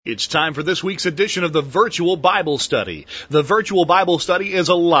It's time for this week's edition of the Virtual Bible Study. The Virtual Bible Study is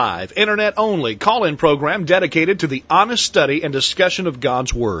a live, internet-only call-in program dedicated to the honest study and discussion of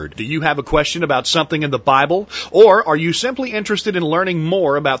God's Word. Do you have a question about something in the Bible? Or are you simply interested in learning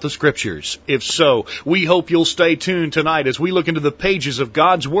more about the Scriptures? If so, we hope you'll stay tuned tonight as we look into the pages of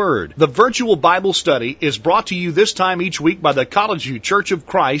God's Word. The Virtual Bible Study is brought to you this time each week by the College View Church of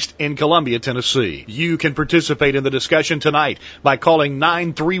Christ in Columbia, Tennessee. You can participate in the discussion tonight by calling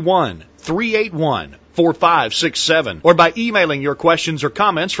 931-381-4567 or by emailing your questions or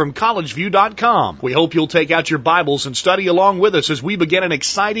comments from collegeview.com. We hope you'll take out your Bibles and study along with us as we begin an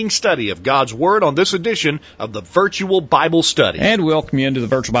exciting study of God's Word on this edition of the Virtual Bible Study. And we welcome you into the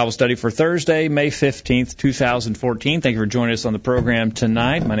Virtual Bible Study for Thursday, May 15th, 2014. Thank you for joining us on the program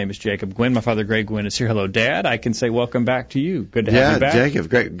tonight. My name is Jacob Gwynn. My father, Greg Gwynn, is here. Hello, Dad. I can say welcome back to you. Good to have you back. Yeah, Jacob,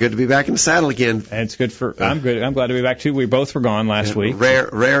 great. Good to be back in the saddle again. And it's good for. I'm good. I'm glad to be back too. We both were gone last week.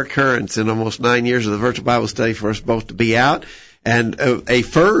 Rare occurrence in almost 9 years of the Virtual Bible Study for us both to be out. And a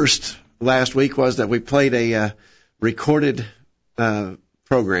first last week was that we played a recorded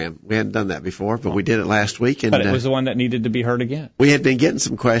program. We hadn't done that before, but we did it last week. And, but it was the one that needed to be heard again. We had been getting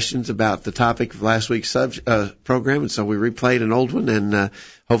some questions about the topic of last week's program, and so we replayed an old one and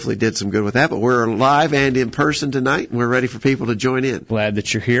hopefully did some good with that. But we're live and in person tonight, and we're ready for people to join in. Glad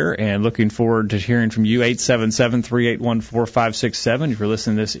that you're here and looking forward to hearing from you. 877-381-4567 if you're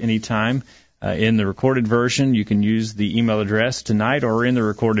listening to this anytime. In the recorded version, you can use the email address tonight, or in the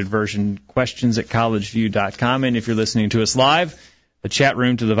recorded version, questions@collegeview.com. And if you're listening to us live, the chat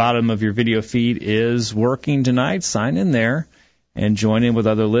room to the bottom of your video feed is working tonight. Sign in there and join in with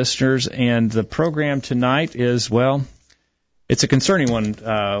other listeners. And the program tonight is, well, it's a concerning one.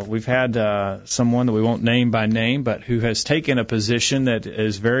 We've had someone that we won't name by name, but who has taken a position that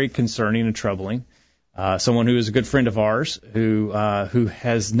is very concerning and troubling. Someone who is a good friend of ours, who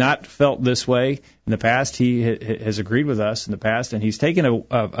has not felt this way in the past. He has agreed with us in the past, and he's taken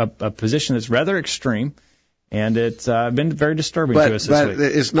a position that's rather extreme, and it's been very disturbing to us this week. But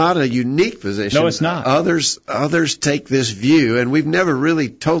it's not a unique position. No, it's not. Others take this view, and we've never really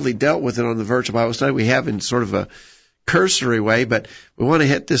totally dealt with it on the Virtual Bible Study. We have in sort of a cursory way, but we want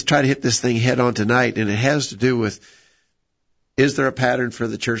to try to hit this thing head on tonight, and it has to do with, is there a pattern for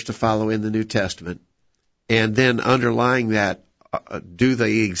the church to follow in the New Testament? And then underlying that, do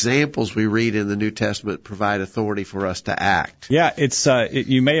the examples we read in the New Testament provide authority for us to act? Yeah, it's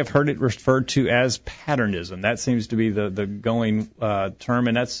you may have heard it referred to as patternism. That seems to be the going term,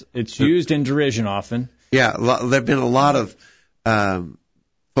 and it's used in derision often. Yeah, there have been a lot of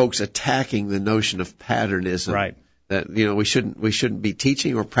folks attacking the notion of patternism. Right. That we shouldn't be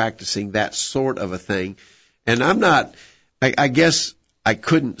teaching or practicing that sort of a thing. And I guess I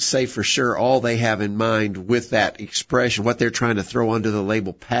couldn't say for sure all they have in mind with that expression, what they're trying to throw under the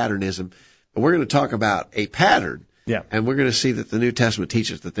label patternism. But we're going to talk about a pattern. Yeah. And we're going to see that the New Testament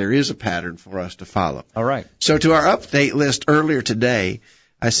teaches that there is a pattern for us to follow. All right. So to our update list earlier today,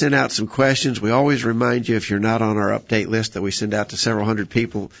 I sent out some questions. We always remind you, if you're not on our update list that we send out to several hundred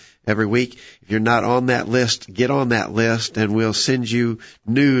people every week, if you're not on that list, get on that list, and we'll send you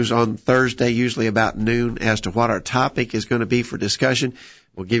news on Thursday, usually about noon, as to what our topic is going to be for discussion.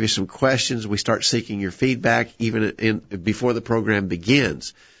 We'll give you some questions. We start seeking your feedback even before the program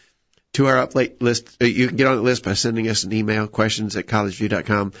begins. To our update list, you can get on the list by sending us an email,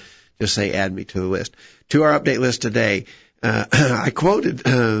 questions@collegeview.com. Just say, add me to the list. To our update list today, I quoted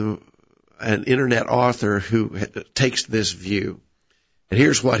an internet author who takes this view. And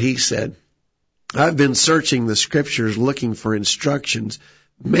here's what he said. I've been searching the Scriptures looking for instructions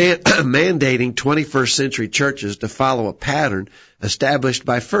mandating 21st century churches to follow a pattern established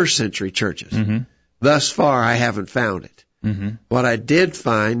by first century churches. Mm-hmm. Thus far, I haven't found it. Mm-hmm. What I did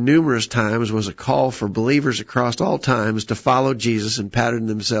find numerous times was a call for believers across all times to follow Jesus and pattern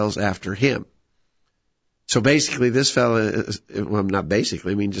themselves after him. So basically, this fellow, not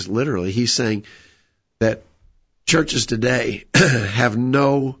basically, I mean just literally, he's saying that churches today have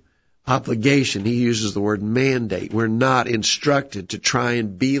no obligation. He uses the word mandate. We're not instructed to try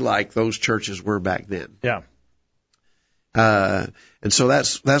and be like those churches were back then. Yeah. And so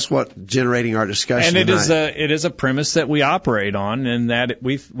that's what generating our discussion and tonight. it is a premise that we operate on, and that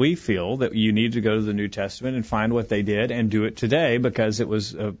we feel that you need to go to the New Testament and find what they did and do it today because it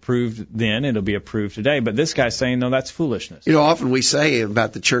was approved then, it'll be approved today. But this guy's saying, no, that's foolishness. Often we say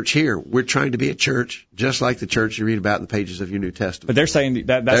about the church here, we're trying to be a church just like the church you read about in the pages of your New Testament. But they're saying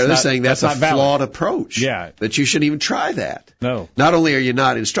that's a valid. Flawed approach. Yeah. That you shouldn't even try that. No. Not only are you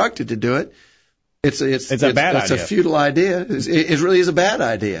not instructed to do it, it's a bad idea. It's a futile idea. It really is a bad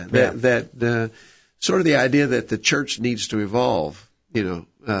idea. Yeah. That sort of the idea that the church needs to evolve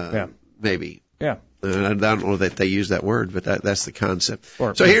maybe. Yeah. I don't know that they use that word, but that's the concept.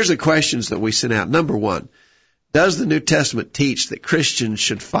 So here's the questions that we sent out. Number one, does the New Testament teach that Christians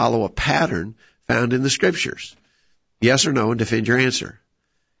should follow a pattern found in the Scriptures? Yes or no, and defend your answer.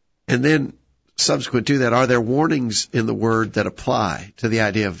 And then, subsequent to that, are there warnings in the Word that apply to the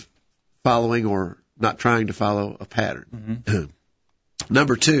idea of following or not trying to follow a pattern? Mm-hmm.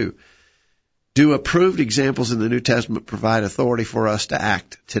 Number two, do approved examples in the New Testament provide authority for us to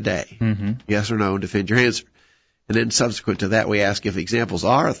act today? Mm-hmm. Yes or no, and defend your answer. And then subsequent to that, we ask if examples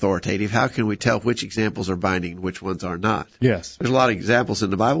are authoritative, how can we tell which examples are binding and which ones are not? Yes. There's a lot of examples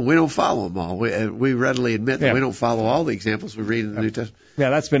in the Bible. We don't follow them all. We readily admit that we don't follow all the examples we read in the New Testament. Yeah,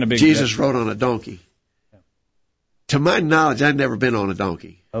 that's been a big... Jesus rode on a donkey. Yeah. To my knowledge, I've never been on a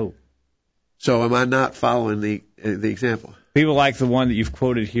donkey. Oh. So am I not following the example? People like the one that you've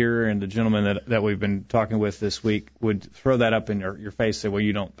quoted here, and the gentleman that we've been talking with this week would throw that up in your face, say, well,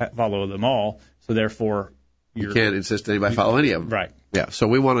 you don't follow them all, so therefore... You can't insist anybody follow any of them. Right. Yeah, so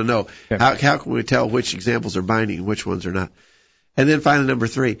we want to know, how can we tell which examples are binding and which ones are not? And then finally, number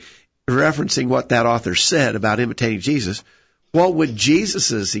three, referencing what that author said about imitating Jesus, what would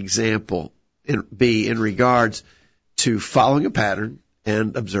Jesus' example be in regards to following a pattern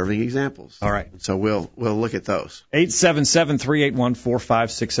and observing examples? All right. So we'll look at those.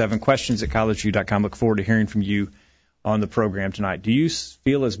 877-381-4567, questions at collegeview.com. Look forward to hearing from you on the program tonight. Do you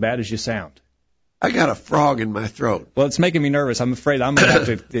feel as bad as you sound? I got a frog in my throat. Well, it's making me nervous. I'm afraid I'm going to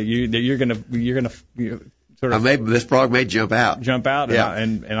have to. You're going to sort of. This frog may jump out. Yeah.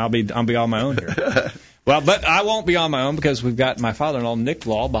 And I'll be on my own here. Well, but I won't be on my own because we've got my father-in-law Nick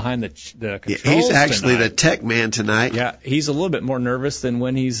Law behind the controls. He's actually tonight. The tech man tonight. Yeah, he's a little bit more nervous than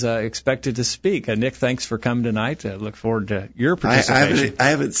when he's expected to speak. Nick, thanks for coming tonight. I look forward to your participation. I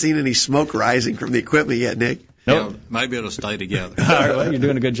haven't seen any smoke rising from the equipment yet, Nick. Nope. Yeah, maybe it'll stay together. All right, well, you're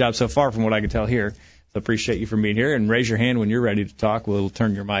doing a good job so far from what I can tell here. So appreciate you for being here. And raise your hand when you're ready to talk. We'll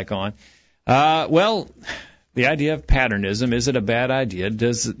turn your mic on. Well, the idea of patternism, is it a bad idea?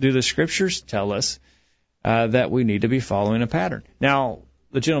 Do the Scriptures tell us that we need to be following a pattern? Now,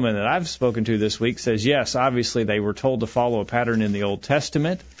 the gentleman that I've spoken to this week says, yes, obviously they were told to follow a pattern in the Old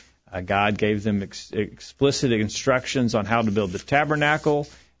Testament. God gave them explicit instructions on how to build the tabernacle.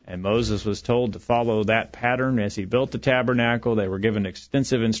 And Moses was told to follow that pattern as he built the tabernacle. They were given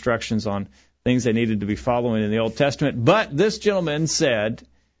extensive instructions on things they needed to be following in the Old Testament. But this gentleman said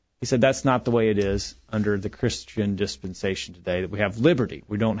that's not the way it is under the Christian dispensation today, that we have liberty.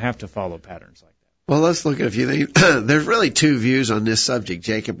 We don't have to follow patterns like that. Well, let's look at a few things. There's really two views on this subject,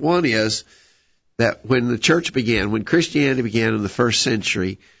 Jacob. One is that when the church began, when Christianity began in the first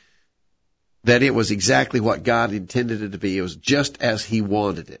century, that it was exactly what God intended it to be. It was just as He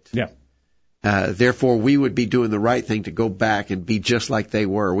wanted it. Yeah. Therefore, we would be doing the right thing to go back and be just like they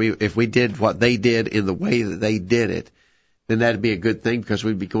were. If we did what they did in the way that they did it, then that'd be a good thing because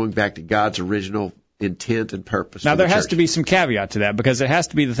we'd be going back to God's original intent and purpose. Now, there has to be some caveat to that because it has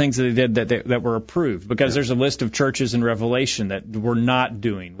to be the things that they did that were approved, because there's a list of churches in Revelation that were not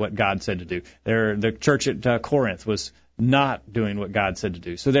doing what God said to do. The church at Corinth was not doing what God said to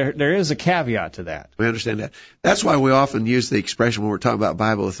do. So there is a caveat to that. We understand that. That's why we often use the expression when we're talking about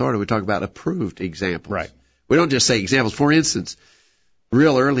Bible authority, we talk about approved examples. Right. We don't just say examples. For instance,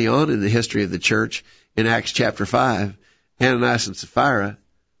 real early on in the history of the church, in Acts chapter 5, Ananias and Sapphira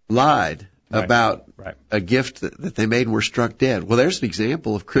lied about a gift that they made and were struck dead. Well, there's an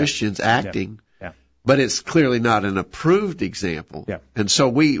example of Christians acting, but it's clearly not an approved example. Yeah. And so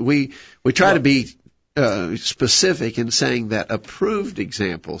we try to be specific in saying that approved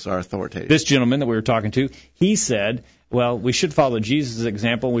examples are authoritative. This gentleman that we were talking to, he said, well, we should follow Jesus'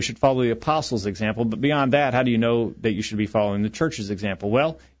 example, we should follow the apostles' example, but beyond that, how do you know that you should be following the church's example?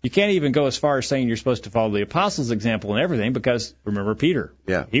 Well, you can't even go as far as saying you're supposed to follow the apostles' example and everything, because remember Peter,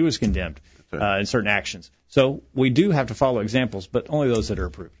 he was condemned in certain actions. So we do have to follow examples, but only those that are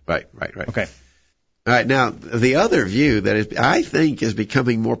approved. Right. Okay. All right, now, the other view that I think is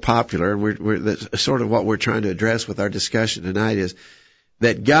becoming more popular, and that's sort of what we're trying to address with our discussion tonight, is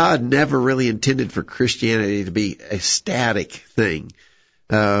that God never really intended for Christianity to be a static thing.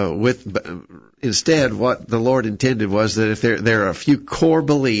 Instead, what the Lord intended was that if there are a few core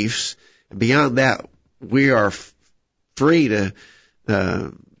beliefs, and beyond that, we are free to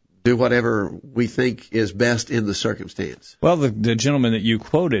do whatever we think is best in the circumstance. Well, the gentleman that you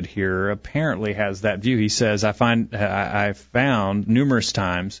quoted here apparently has that view. He says, I found numerous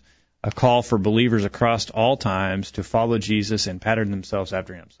times a call for believers across all times to follow Jesus and pattern themselves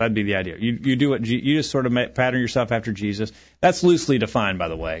after him. So that'd be the idea. You do what you just sort of pattern yourself after Jesus. That's loosely defined, by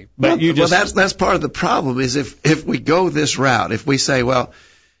the way. But that's part of the problem is if we go this route, if we say, well,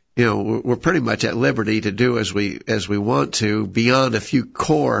 we're pretty much at liberty to do as we want to beyond a few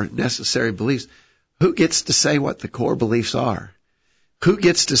core necessary beliefs. Who gets to say what the core beliefs are? Who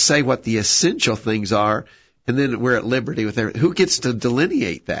gets to say what the essential things are? And then we're at liberty with everything. Who gets to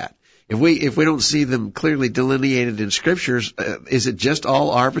delineate that? If we don't see them clearly delineated in scriptures, is it just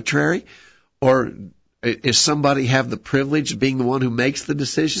all arbitrary, or is somebody have the privilege of being the one who makes the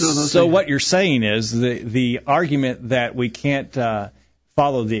decision on those? So things? what you're saying is the argument that we can't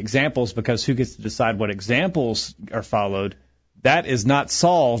follow the examples because who gets to decide what examples are followed? That is not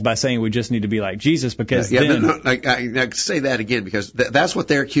solved by saying we just need to be like Jesus, because I say that again because that's what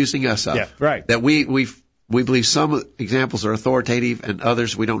they're accusing us of. Yeah, right. That we believe some examples are authoritative and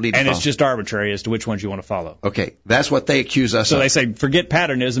others we don't need to follow. And it's just arbitrary as to which ones you want to follow. Okay, that's what they accuse us of. So they say, forget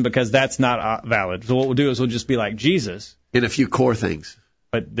patternism because that's not valid. So what we'll do is we'll just be like Jesus. In a few core things.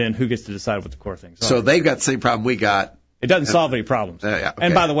 But then who gets to decide what the core things are? So they've got the same problem we got. It doesn't solve any problems. Okay.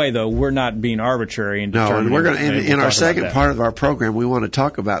 And by the way, though, we're not being arbitrary in determining. No, and we're going to, in our second part of our program, we want to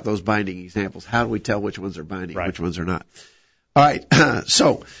talk about those binding examples. How do we tell which ones are binding and which ones are not? All right.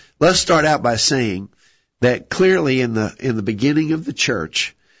 So let's start out by saying that clearly in the beginning of the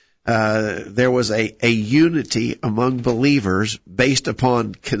church, there was a unity among believers based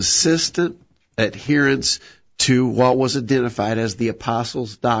upon consistent adherence to what was identified as the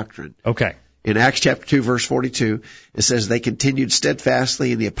apostles' doctrine. Okay. In Acts chapter 2, verse 42, it says, they continued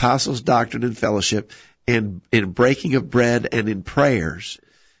steadfastly in the apostles' doctrine and fellowship, and in breaking of bread and in prayers.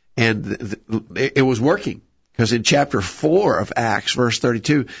 And it was working. Because in chapter 4 of Acts, verse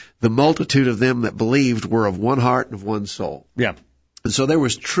 32, the multitude of them that believed were of one heart and of one soul. Yeah. And so there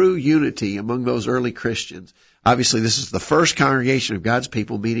was true unity among those early Christians. Obviously, this is the first congregation of God's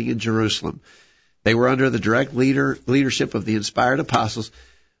people meeting in Jerusalem. They were under the direct leadership of the inspired apostles.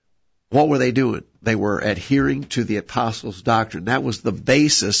 What were they doing? They were adhering to the apostles' doctrine. That was the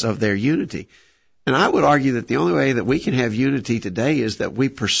basis of their unity. And I would argue that the only way that we can have unity today is that we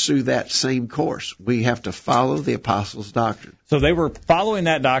pursue that same course. We have to follow the apostles' doctrine. So they were following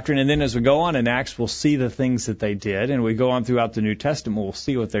that doctrine, and then as we go on in Acts, we'll see the things that they did, and we go on throughout the New Testament, we'll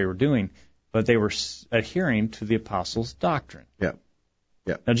see what they were doing. But they were adhering to the apostles' doctrine. Yeah.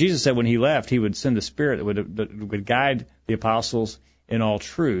 Yeah. Now, Jesus said when he left, he would send the Spirit that would guide the apostles in all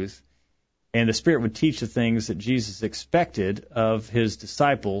truth, and the Spirit would teach the things that Jesus expected of his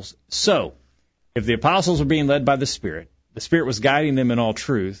disciples. So, if the apostles were being led by the Spirit was guiding them in all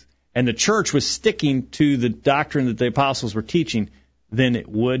truth, and the church was sticking to the doctrine that the apostles were teaching, then it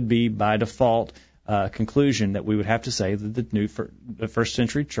would be by default conclusion that we would have to say that the first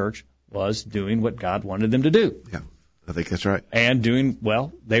century church was doing what God wanted them to do. Yeah, I think that's right. And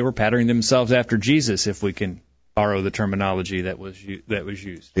they were patterning themselves after Jesus, if we can borrow the terminology that was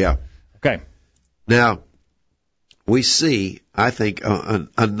used. Yeah. Okay. Now, we see, I think,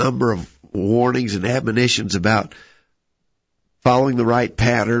 a number of warnings and admonitions about following the right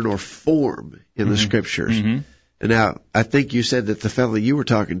pattern or form in the Scriptures. Mm-hmm. And now, I think you said that the fellow you were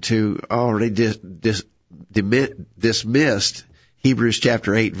talking to already dismissed Hebrews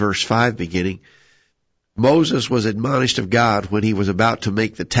chapter 8, verse 5 beginning. Moses was admonished of God when he was about to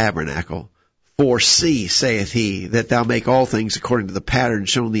make the tabernacle. For see, saith he, that thou make all things according to the pattern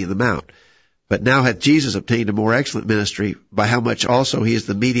shown thee in the mount. But now hath Jesus obtained a more excellent ministry, by how much also he is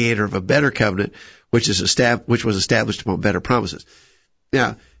the mediator of a better covenant, which was established upon better promises.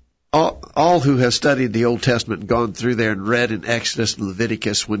 Now, all who have studied the Old Testament and gone through there and read in Exodus and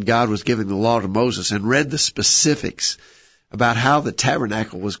Leviticus when God was giving the law to Moses and read the specifics about how the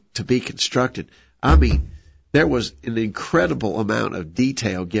tabernacle was to be constructed, I mean, there was an incredible amount of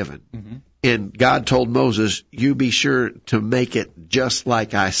detail given. Mm-hmm. And God told Moses, you be sure to make it just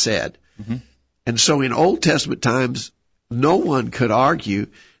like I said. Mm-hmm. And so in Old Testament times, no one could argue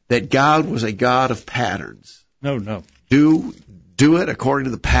that God was a God of patterns. No. Do it according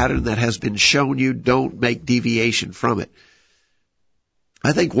to the pattern that has been shown you. Don't make deviation from it.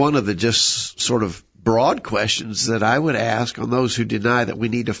 I think one of the just sort of broad questions that I would ask on those who deny that we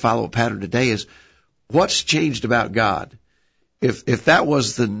need to follow a pattern today is, what's changed about God? If that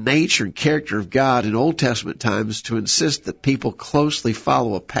was the nature and character of God in Old Testament times, to insist that people closely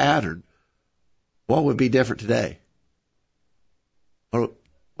follow a pattern, what would be different today? What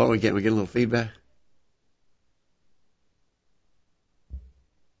do we get? We get a little feedback?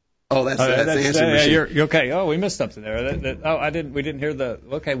 Oh, that's the answer machine. You're okay. Oh, we missed something there. We didn't hear the.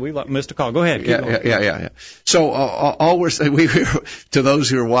 Okay, we missed a call. Go ahead. Yeah. So all we're saying, to those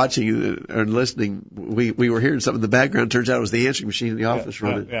who are watching and listening, we were hearing something in the background. Turns out it was the answering machine in the office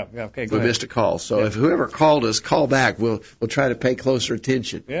running. Yeah. Okay. We missed a call. So if whoever called us, call back. We'll try to pay closer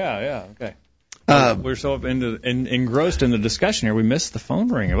attention. Yeah. Okay. We're so engrossed in the discussion here, we missed the phone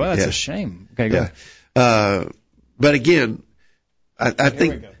ring. Well, that's a shame. Okay, go ahead. But again, I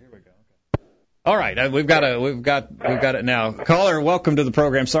think. Here we go. Okay. All right, we've got it now. Caller, welcome to the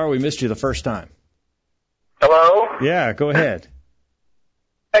program. Sorry we missed you the first time. Hello. Yeah, go ahead.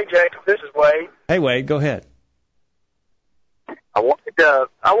 Hey, Jacob. This is Wade. Hey, Wade, go ahead. I wanted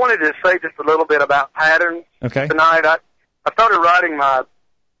to say just a little bit about patterns tonight. I started writing my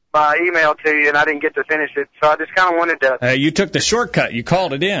email to you, and I didn't get to finish it, so I just kind of wanted to... you took the shortcut. You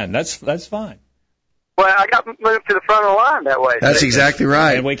called it in. That's fine. Well, I got moved to the front of the line that way. That's exactly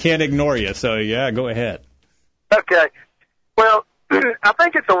right. And we can't ignore you, so, go ahead. Okay. Well, I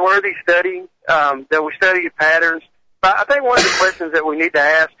think it's a worthy study that we study patterns. But I think one of the questions that we need to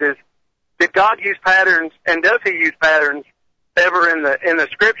ask is, did God use patterns, and does he use patterns ever in the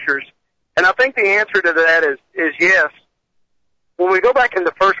Scriptures? And I think the answer to that is yes. When we go back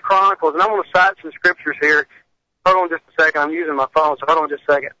into 1 Chronicles, and I'm going to cite some scriptures here. Hold on just a second. I'm using my phone, so hold on just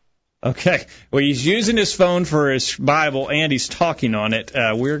a second. Okay. Well, he's using his phone for his Bible, and he's talking on it.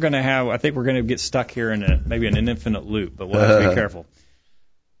 I think we're going to get stuck here in maybe an infinite loop, but we'll have to be careful.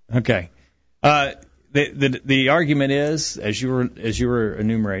 Okay. The argument is, as you were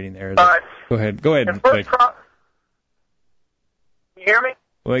enumerating there. Go ahead. Can you hear me?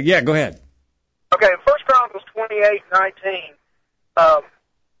 Well, yeah. Go ahead. Okay. In 1 Chronicles 28:19.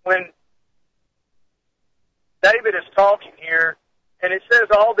 When David is talking here, and it says,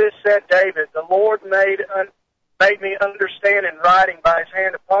 all this said David, the Lord made me understand in writing by his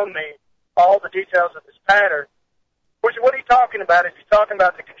hand upon me all the details of this pattern. Which, what he's talking about is he's talking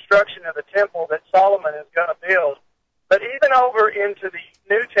about the construction of the temple that Solomon is going to build. But even over into the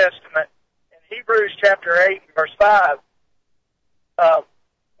New Testament, in Hebrews chapter 8 and verse 5,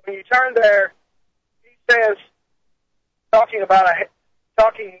 when you turn there, he says,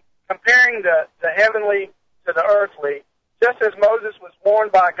 comparing the heavenly to the earthly, just as Moses was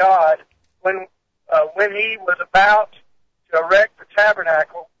warned by God when he was about to erect the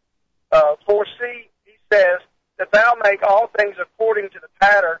tabernacle. For see, he says, that thou make all things according to the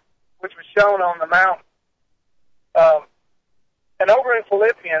pattern which was shown on the mountain. And over in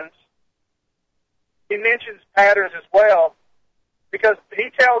Philippians, he mentions patterns as well, because he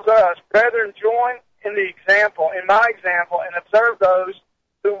tells us, brethren, join in my example, and observe those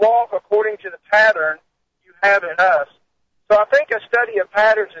who walk according to the pattern you have in us. So I think a study of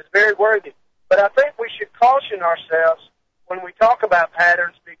patterns is very worthy, but I think we should caution ourselves when we talk about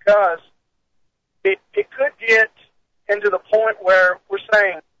patterns, because it could get into the point where we're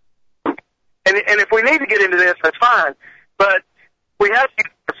saying, and if we need to get into this, that's fine, but we have to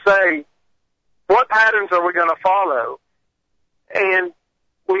say, what patterns are we going to follow? And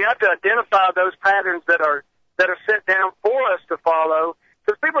we have to identify those patterns that are set down for us to follow,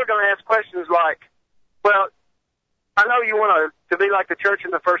 because people are going to ask questions like, well, I know you want to be like the church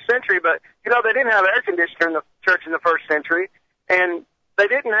in the first century, but, they didn't have air conditioner in the church in the first century, and they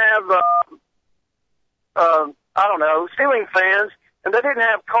didn't have, ceiling fans, and they didn't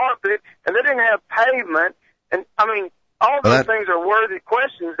have carpet, and they didn't have pavement, and, all those things are worthy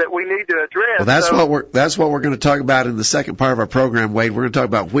questions that we need to address. Well, that's what we're going to talk about in the second part of our program, Wade. We're going to talk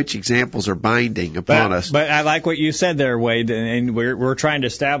about which examples are binding upon us. But I like what you said there, Wade, and we're trying to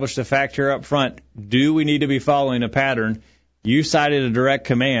establish the fact here up front. Do we need to be following a pattern? You cited a direct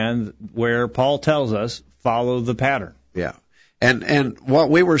command where Paul tells us, follow the pattern. Yeah. And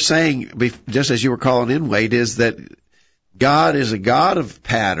what we were saying, just as you were calling in, Wade, is that God is a God of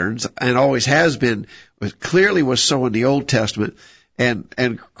patterns and always has been. Clearly was so in the Old Testament, and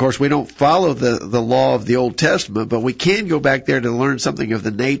of course we don't follow the law of the Old Testament, but we can go back there to learn something of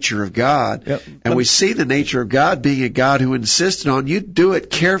the nature of God. Yep. And we see the nature of God being a God who insisted on you do it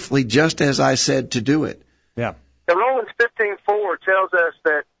carefully, just as I said to do it. Yeah. And Romans 15:4 tells us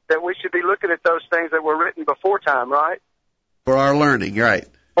that we should be looking at those things that were written before time, right? For our learning, right?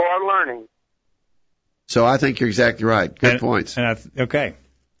 For our learning. So I think you're exactly right. Good points. Okay.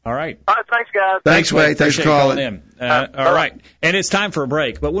 All right. All right, thanks, guys. Thanks, Wade. Thanks for calling in. All right. And it's time for a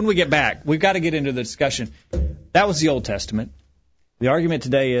break. But when we get back, we've got to get into the discussion. That was the Old Testament. The argument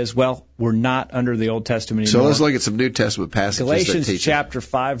today is, well, we're not under the Old Testament anymore. So let's look at some New Testament passages. Galatians chapter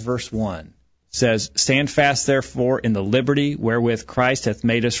 5, verse 1 says, stand fast, therefore, in the liberty wherewith Christ hath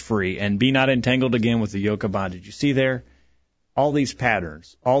made us free, and be not entangled again with the yoke of bondage. You see there? all these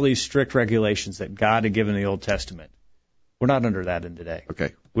patterns, all these strict regulations that God had given in the Old Testament. We're not under that in today.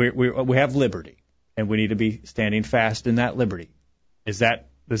 Okay. We have liberty, and we need to be standing fast in that liberty. Does that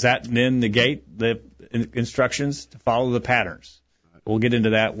then negate the instructions to follow the patterns? We'll get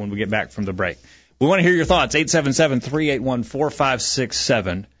into that when we get back from the break. We want to hear your thoughts,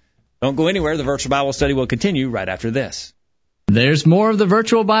 877-381-4567. Don't go anywhere. The virtual Bible study will continue right after this. There's more of the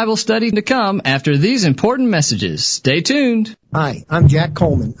virtual Bible study to come after these important messages. Stay tuned. Hi, I'm Jack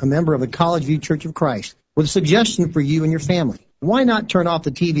Coleman, a member of the College View Church of Christ, with a suggestion for you and your family. Why not turn off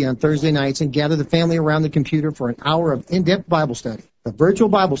the TV on Thursday nights and gather the family around the computer for an hour of in-depth Bible study? The virtual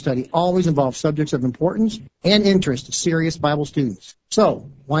Bible study always involves subjects of importance and interest to serious Bible students. So,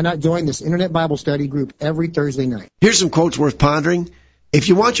 why not join this Internet Bible study group every Thursday night? Here's some quotes worth pondering. If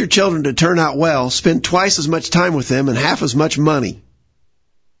you want your children to turn out well, spend twice as much time with them and half as much money.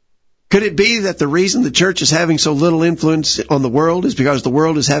 Could it be that the reason the church is having so little influence on the world is because the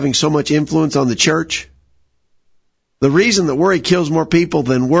world is having so much influence on the church? The reason that worry kills more people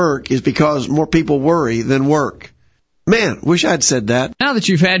than work is because more people worry than work. Man, wish I'd said that. Now that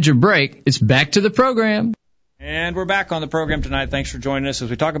you've had your break, it's back to the program. And we're back on the program tonight. Thanks for joining us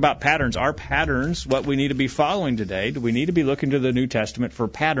as we talk about patterns. Are patterns what we need to be following today? Do we need to be looking to the New Testament for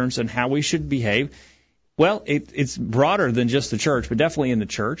patterns and how we should behave? Well, it's broader than just the church, but definitely in the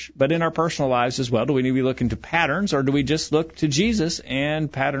church, but in our personal lives as well. Do we need to be looking to patterns, or do we just look to Jesus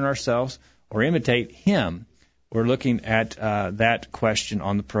and pattern ourselves or imitate him? We're looking at that question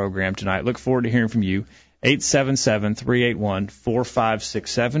on the program tonight. Look forward to hearing from you.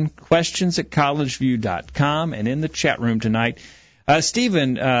 877-381-4567. Questions at collegeview.com. And in the chat room tonight,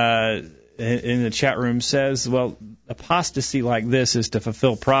 Stephen in the chat room says, well, apostasy like this is to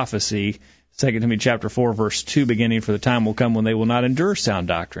fulfill prophecy. 2 Timothy chapter 4, verse 2, beginning, for the time will come when they will not endure sound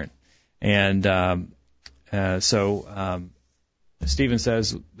doctrine. And so Stephen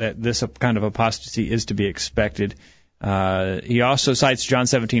says that this kind of apostasy is to be expected. He also cites John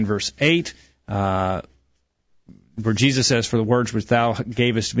 17, verse 8, where Jesus says, for the words which thou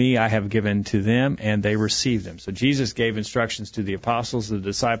gavest me, I have given to them, and they received them. So Jesus gave instructions to the apostles, the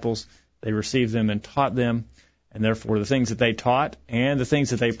disciples. They received them and taught them, and therefore the things that they taught and the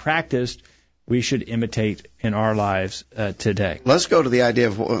things that they practiced, we should imitate in our lives today. Let's go to the idea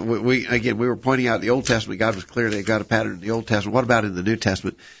of, we were pointing out in the Old Testament, God was clear they've got a pattern in the Old Testament. What about in the New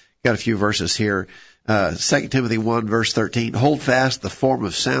Testament? Got a few verses here. 2 Timothy 1, verse 13, hold fast the form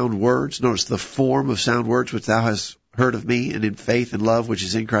of sound words. Notice the form of sound words which thou hast heard of me, and in faith and love which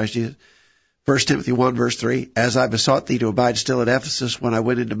is in Christ Jesus. 1 Timothy 1, verse 3, as I besought thee to abide still at Ephesus when I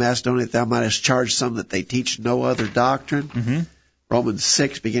went into Macedonia, that thou mightest charge some that they teach no other doctrine. Mm-hmm. Romans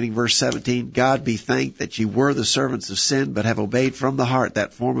 6, beginning verse 17, God be thanked that ye were the servants of sin, but have obeyed from the heart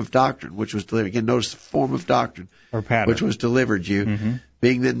that form of doctrine which was delivered. Again, notice the form of doctrine or pattern which was delivered you. Mm-hmm.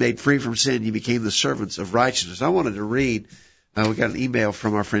 Being then made free from sin, you became the servants of righteousness. I wanted to read, we got an email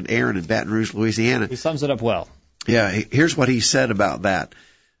from our friend Aaron in Baton Rouge, Louisiana. He sums it up well. Yeah, here's what he said about that.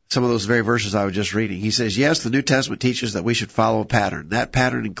 Some of those very verses I was just reading. He says, yes, the New Testament teaches that we should follow a pattern. That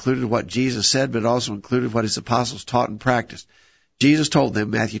pattern included what Jesus said, but it also included what his apostles taught and practiced. Jesus told them,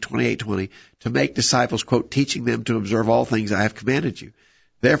 Matthew 28:20, to make disciples, quote, teaching them to observe all things I have commanded you.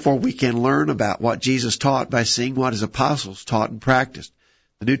 Therefore, we can learn about what Jesus taught by seeing what his apostles taught and practiced.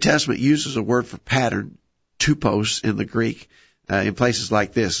 The New Testament uses a word for pattern, tupos in the Greek, in places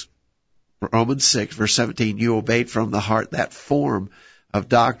like this. Romans 6, verse 17, you obeyed from the heart that form of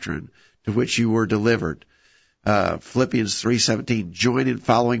doctrine to which you were delivered. Philippians 3:17, join in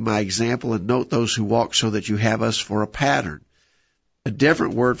following my example and note those who walk so that you have us for a pattern. A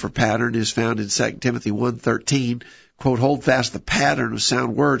different word for pattern is found in 2 Timothy 1:13, quote, hold fast the pattern of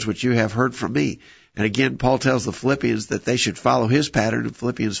sound words which you have heard from me. And again, Paul tells the Philippians that they should follow his pattern in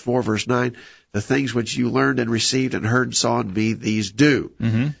Philippians 4, verse 9, the things which you learned and received and heard and saw in me, these do.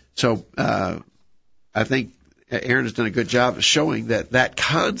 Mm-hmm. So I think Aaron has done a good job of showing that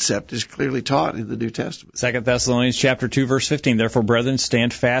concept is clearly taught in the New Testament. 2 Thessalonians chapter 2, verse 15, therefore, brethren,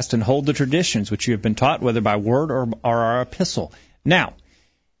 stand fast and hold the traditions which you have been taught, whether by word or our epistle. Now,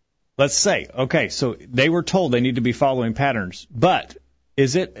 let's say, okay, so they were told they need to be following patterns, but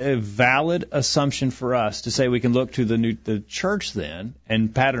is it a valid assumption for us to say we can look to the church then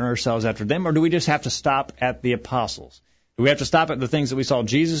and pattern ourselves after them, or do we just have to stop at the apostles? Do we have to stop at the things that we saw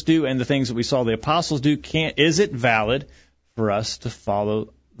Jesus do and the things that we saw the apostles do? Is it valid for us to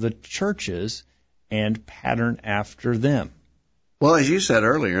follow the churches and pattern after them? Well, as you said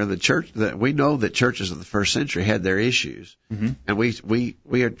earlier, we know that churches of the first century had their issues, mm-hmm. and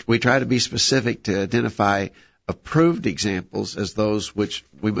we try to be specific to identify approved examples as those which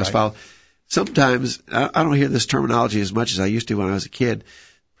we must follow. sometimes, I don't hear this terminology as much as I used to when I was a kid.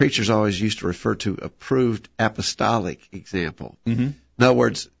 Preachers always used to refer to approved apostolic example. Mm-hmm. In other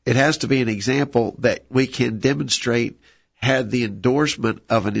words, it has to be an example that we can demonstrate had the endorsement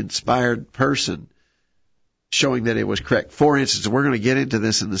of an inspired person showing that it was correct. For instance, we're going to get into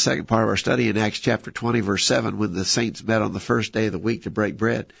this in the second part of our study in Acts chapter 20, verse 7, when the saints met on the first day of the week to break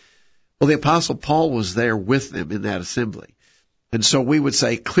bread. Well, the Apostle Paul was there with them in that assembly. And so we would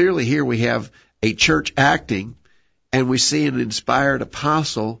say clearly here we have a church acting, and we see an inspired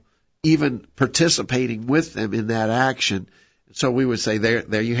apostle even participating with them in that action. So we would say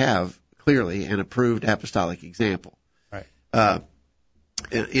there you have clearly an approved apostolic example. Right.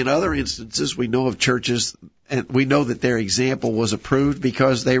 In other instances, we know of churches, and we know that their example was approved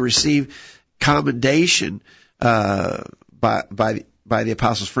because they received commendation by the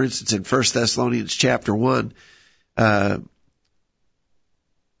apostles. For instance, in 1 Thessalonians chapter 1,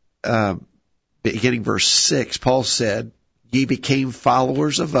 beginning verse 6, Paul said, "Ye became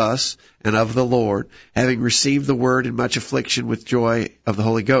followers of us and of the Lord, having received the word in much affliction with joy of the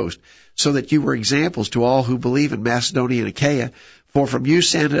Holy Ghost, so that you were examples to all who believe in Macedonia and Achaia. For from you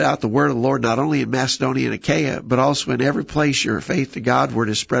sounded out the word of the Lord, not only in Macedonia and Achaia, but also in every place your faith to Godward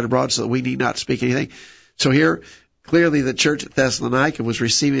is spread abroad, so that we need not speak anything." So here, clearly the church at Thessalonica was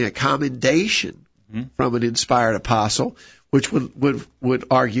receiving a commendation from an inspired apostle, which would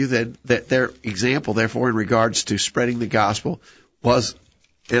argue that their example, therefore, in regards to spreading the gospel, was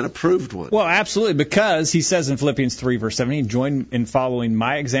an approved one. Well, absolutely, because he says in Philippians 3, verse 17, "Join in following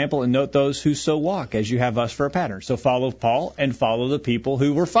my example and note those who so walk, as you have us for a pattern." So follow Paul and follow the people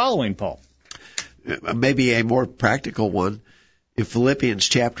who were following Paul. Maybe a more practical one, in Philippians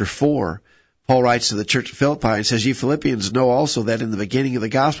chapter 4, Paul writes to the church of Philippi and says, "Ye Philippians know also that in the beginning of the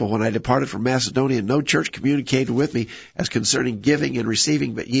gospel, when I departed from Macedonia, no church communicated with me as concerning giving and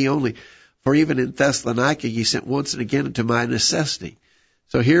receiving, but ye only. For even in Thessalonica ye sent once and again unto my necessity."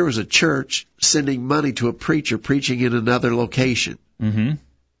 So here was a church sending money to a preacher preaching in another location. Mm-hmm.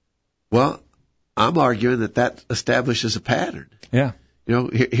 Well, I'm arguing that establishes a pattern. Yeah. You know,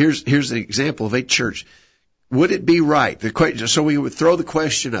 here's an example of a church. Would it be right? So we would throw the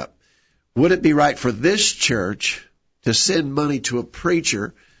question up. Would it be right for this church to send money to a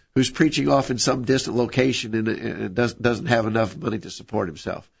preacher who's preaching off in some distant location and doesn't have enough money to support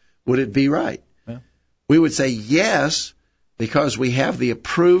himself? Would it be right? Yeah. We would say yes, because we have the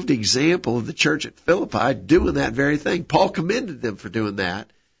approved example of the church at Philippi doing that very thing. Paul commended them for doing that,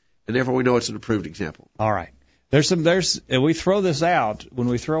 and therefore we know it's an approved example. All right. We throw this out, when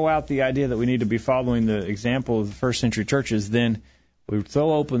we throw out the idea that we need to be following the example of the first century churches, then we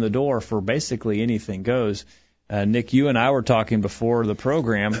throw open the door for basically anything goes. Nick, you and I were talking before the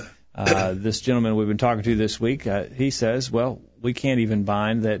program. This gentleman we've been talking to this week, he says, well, we can't even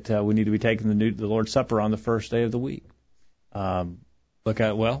bind that we need to be taking the Lord's Supper on the first day of the week. And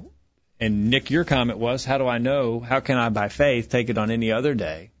Nick, your comment was, how do I know, how can I by faith take it on any other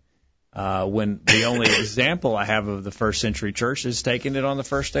day when the only example I have of the first century church is taking it on the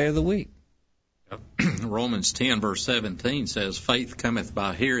first day of the week? Romans 10, verse 17 says, "Faith cometh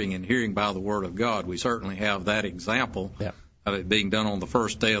by hearing, and hearing by the word of God." We certainly have that example of it being done on the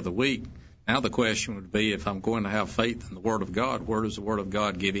first day of the week. Now the question would be, if I'm going to have faith in the word of God, where does the word of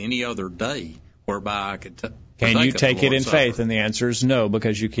God give any other day whereby I could Can you take it in faith? And the answer is no,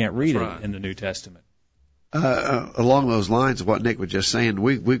 because you can't read it in the New Testament. Along those lines of what Nick was just saying,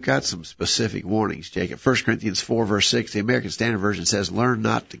 we've got some specific warnings, Jacob. 1 Corinthians 4, verse 6, the American Standard Version says, "Learn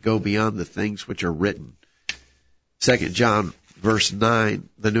not to go beyond the things which are written." 2 John, verse 9,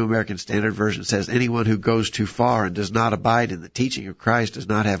 the New American Standard Version says, "Anyone who goes too far and does not abide in the teaching of Christ does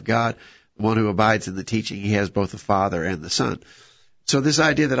not have God. The one who abides in the teaching, he has both the Father and the Son." So this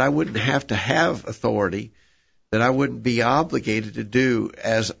idea that I wouldn't have to have authority, that I wouldn't be obligated to do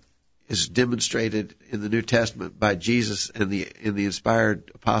as is demonstrated in the New Testament by Jesus and the inspired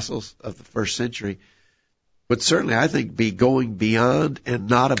apostles of the first century, would certainly, I think, be going beyond and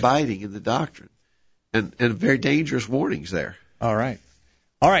not abiding in the doctrine, and very dangerous warnings there. All right.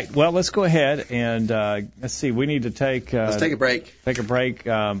 Well, let's go ahead and let's see. We need to let's take a break.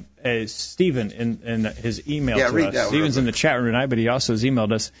 Stephen in his email to read us. Stephen's in the chat room tonight, but he also has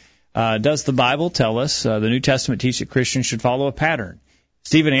emailed us. Does the Bible tell us the New Testament teach that Christians should follow a pattern?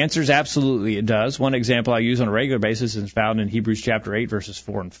 Stephen answers, absolutely it does. One example I use on a regular basis is found in Hebrews chapter 8, verses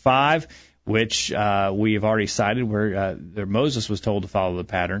 4 and 5, which we have already cited, where Moses was told to follow the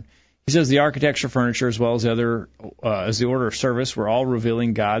pattern. He says the architecture, furniture, as well as as the order of service were all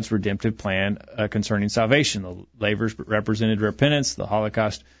revealing God's redemptive plan concerning salvation. The lavers represented repentance. The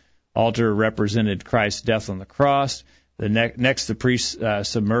Holocaust altar represented Christ's death on the cross. Next, the priests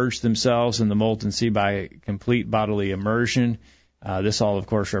submerged themselves in the molten sea by complete bodily immersion. This all, of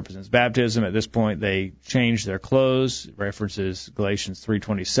course, represents baptism. At this point, they changed their clothes, references Galatians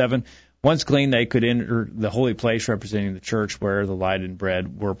 3:27. Once clean, they could enter the holy place representing the church where the light and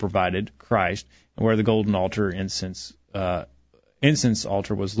bread were provided, Christ, and where the golden altar, incense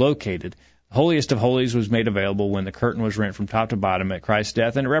altar was located. The holiest of holies was made available when the curtain was rent from top to bottom at Christ's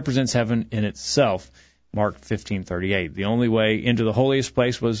death, and it represents heaven in itself, Mark 15:38. The only way into the holiest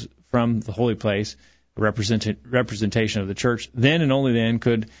place was from the holy place, a representation of the church. Then and only then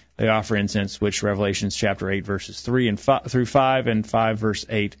could they offer incense, which Revelations chapter 8, verses 3 through 5 and 5, verse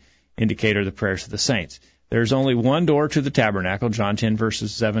 8 indicate are the prayers of the saints. There's only one door to the tabernacle. John 10,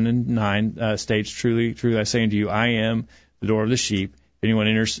 verses 7 and 9 states, Truly, truly, I say unto you, I am the door of the sheep. If anyone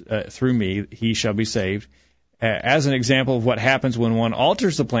enters through me, he shall be saved. As an example of what happens when one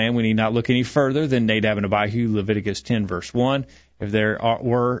alters the plan, we need not look any further than Nadab and Abihu, Leviticus 10, verse 1. If there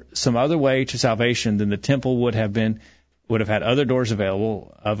were some other way to salvation, then the temple would have had other doors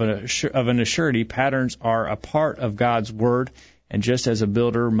available. Of an assurity, patterns are a part of God's word, and just as a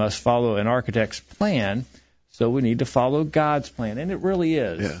builder must follow an architect's plan, so we need to follow God's plan, and it really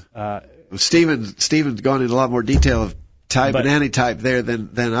is. Yeah. Stephen's gone into a lot more detail of type and antitype there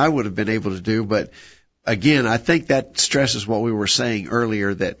than I would have been able to do, but again, I think that stresses what we were saying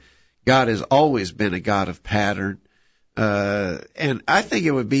earlier, that God has always been a God of pattern. And I think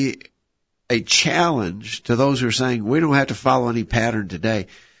it would be a challenge to those who are saying we don't have to follow any pattern today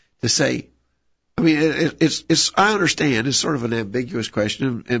to say, I mean, I understand it's sort of an ambiguous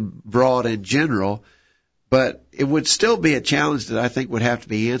question and broad and general, but it would still be a challenge that I think would have to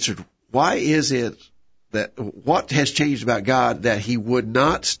be answered. Why is it that what has changed about God that he would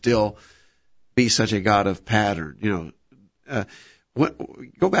not still be such a God of pattern? You know,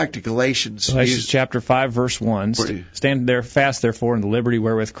 go back to Galatians chapter 5, verse 1. Stand there fast, therefore, in the liberty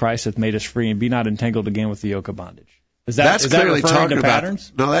wherewith Christ hath made us free, and be not entangled again with the yoke of bondage. Is that referring to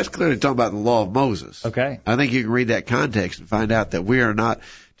patterns? No, that's clearly talking about the law of Moses. Okay. I think you can read that context and find out that we are not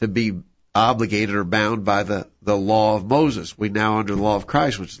to be obligated or bound by the law of Moses. We now under the law of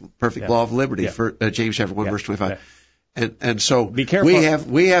Christ, which is the perfect law of liberty, for James chapter 1, verse 25. Yeah. And so be careful.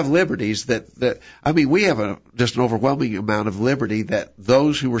 We have liberties that we have just an overwhelming amount of liberty that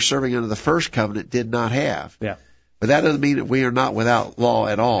those who were serving under the first covenant did not have. Yeah. But that doesn't mean that we are not without law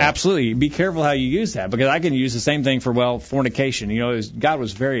at all. Absolutely. Be careful how you use that, because I can use the same thing for, fornication. You know, God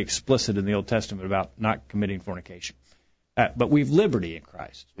was very explicit in the Old Testament about not committing fornication. But we have liberty in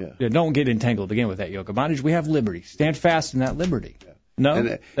Christ. Yeah. Don't get entangled again with that yoke of bondage. We have liberty. Stand fast in that liberty. Yeah.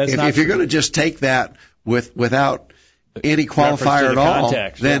 No, that's not. If you're going to just take that without any qualifier at all,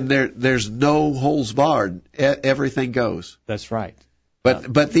 then there's no holes barred. Everything goes. That's right.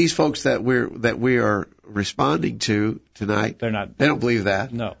 But these folks that we are responding to tonight, they don't believe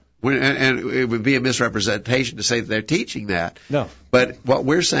that. No. And it would be a misrepresentation to say that they're teaching that. No. But what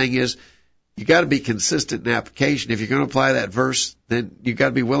we're saying is, you got to be consistent in application. If you're going to apply that verse, then you got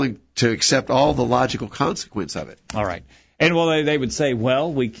to be willing to accept all the logical consequence of it. All right. And they would say,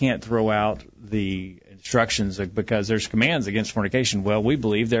 we can't throw out the instructions because there's commands against fornication. Well, we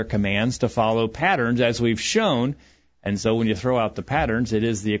believe they're commands to follow patterns, as we've shown. And so when you throw out the patterns, it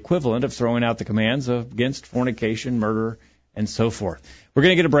is the equivalent of throwing out the commands against fornication, murder, and so forth. We're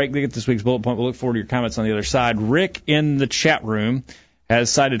going to get a break to get this week's bullet point. We'll look forward to your comments on the other side. Rick in the chat room has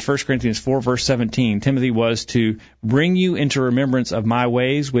cited 1 Corinthians 4, verse 17. Timothy was to bring you into remembrance of my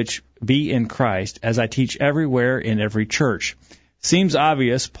ways, which be in Christ, as I teach everywhere in every church. Seems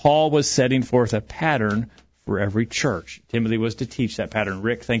obvious Paul was setting forth a pattern for every church. Timothy was to teach that pattern.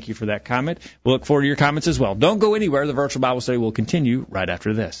 Rick, thank you for that comment. We'll look forward to your comments as well. Don't go anywhere. The virtual Bible study will continue right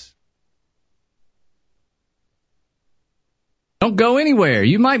after this. Don't go anywhere.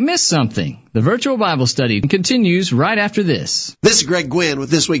 You might miss something. The virtual Bible study continues right after this. This is Greg Gwynn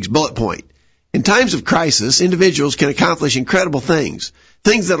with this week's bullet point. In times of crisis, individuals can accomplish incredible things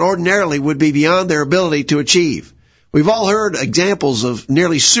that ordinarily would be beyond their ability to achieve. We've all heard examples of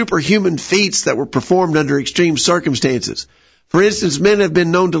nearly superhuman feats that were performed under extreme circumstances. For instance, men have been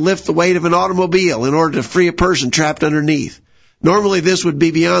known to lift the weight of an automobile in order to free a person trapped underneath. Normally this would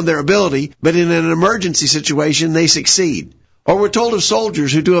be beyond their ability, but in an emergency situation they succeed. Or we're told of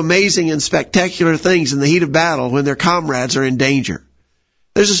soldiers who do amazing and spectacular things in the heat of battle when their comrades are in danger.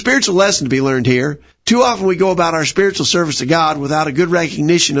 There's a spiritual lesson to be learned here. Too often we go about our spiritual service to God without a good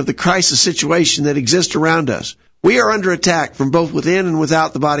recognition of the crisis situation that exists around us. We are under attack from both within and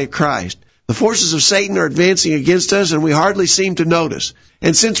without the body of Christ. The forces of Satan are advancing against us, and we hardly seem to notice.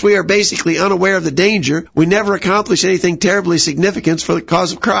 And since we are basically unaware of the danger, we never accomplish anything terribly significant for the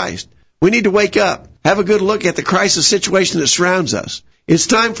cause of Christ. We need to wake up. have a good look at the crisis situation that surrounds us. It's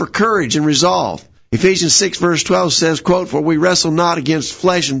time for courage and resolve. Ephesians 6 verse 12 says, quote, "For we wrestle not against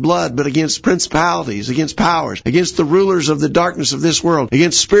flesh and blood, but against principalities, against powers, against the rulers of the darkness of this world,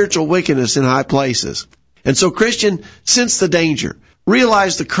 against spiritual wickedness in high places." And so, Christian, sense the danger.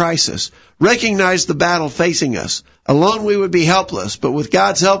 Realize the crisis. Recognize the battle facing us. Alone we would be helpless, but with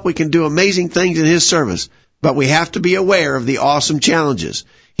God's help we can do amazing things in His service. But we have to be aware of the awesome challenges.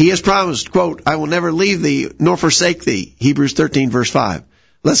 He has promised, quote, "I will never leave thee nor forsake thee." Hebrews 13 verse 5.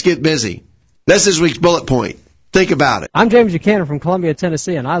 Let's get busy. That's this week's bullet point. Think about it. I'm James Buchanan from Columbia,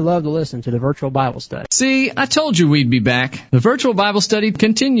 Tennessee, and I love to listen to the Virtual Bible Study. See, I told you we'd be back. The Virtual Bible Study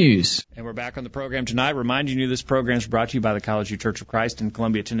continues. And we're back on the program tonight, reminding you this program is brought to you by the College View Church of Christ in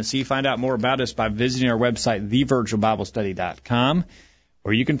Columbia, Tennessee. Find out more about us by visiting our website, thevirtualbiblestudy.com,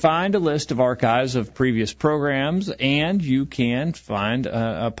 where you can find a list of archives of previous programs, and you can find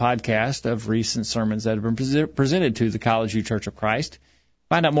a podcast of recent sermons that have been presented to the College View Church of Christ.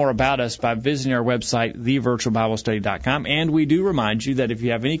 Find out more about us by visiting our website, thevirtualbiblestudy.com. And we do remind you that if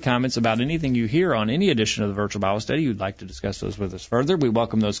you have any comments about anything you hear on any edition of the Virtual Bible Study, you'd like to discuss those with us further, we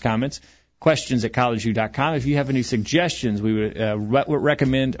welcome those comments. Questions at collegeview.com. If you have any suggestions, we would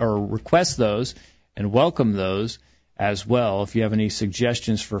recommend or request those and welcome those as well. If you have any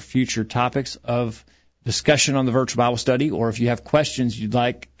suggestions for future topics of discussion on the Virtual Bible Study, or if you have questions you'd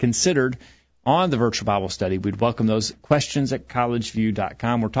like considered on the Virtual Bible Study, we'd welcome those questions at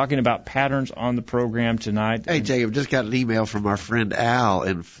collegeview.com. We're talking about patterns on the program tonight. Hey, Jacob, just got an email from our friend Al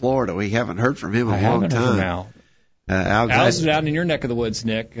in Florida. We haven't heard from him in a long time. Heard from Al. Al's out in your neck of the woods,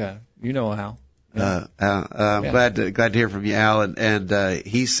 Nick. You know Al. I'm glad to hear from you, Al. And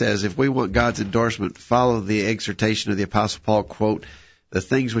he says, if we want God's endorsement, follow the exhortation of the Apostle Paul, quote, "The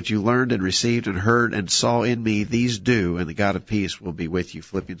things which you learned and received and heard and saw in me, these do, and the God of peace will be with you."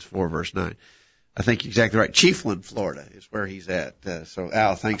 Philippians 4, verse 9. I think you're exactly right. Chiefland, Florida is where he's at. So,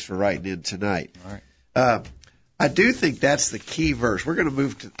 Al, thanks for writing in tonight. All right. I do think that's the key verse. We're going to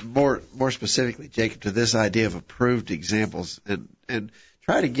move to more specifically, Jacob, to this idea of approved examples and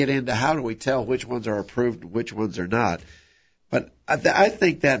try to get into how do we tell which ones are approved and which ones are not. But I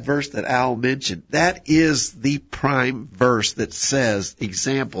think that verse that Al mentioned, that is the prime verse that says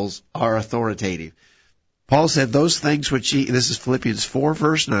examples are authoritative. Paul said, "Those things which this is Philippians 4,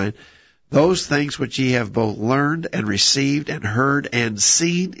 verse 9, "those things which ye have both learned and received and heard and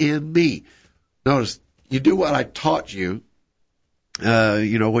seen in me." Notice, you do what I taught you,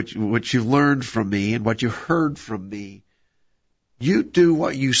 what you learned from me and what you heard from me. You do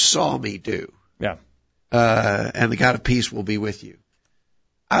what you saw me do. Yeah. And the God of peace will be with you.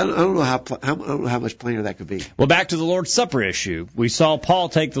 I don't know how much plainer that could be. Well, back to the Lord's Supper issue. We saw Paul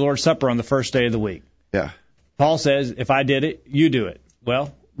take the Lord's Supper on the first day of the week. Yeah. Paul says, if I did it, you do it.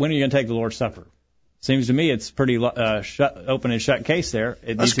 Well, when are you going to take the Lord's Supper? Seems to me it's pretty open and shut case there.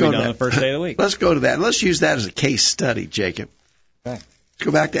 It needs to be done on the first day of the week. Let's go to that. Let's use that as a case study, Jacob. Okay. Let's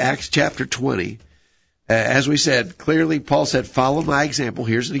go back to Acts chapter 20. As we said, clearly Paul said, "Follow my example."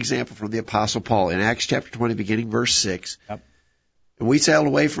 Here's an example from the Apostle Paul in Acts chapter 20, beginning verse 6. Yep. "And we sailed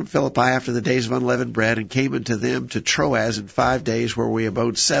away from Philippi after the days of unleavened bread, and came unto them to Troas in 5 days, where we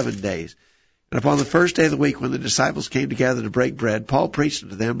abode 7 days. And upon the first day of the week, when the disciples came together to break bread, Paul preached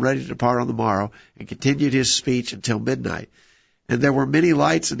unto them, ready to depart on the morrow, and continued his speech until midnight. And there were many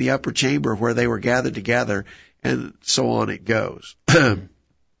lights in the upper chamber where they were gathered together," and so on it goes.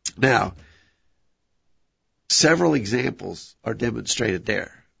 Now, several examples are demonstrated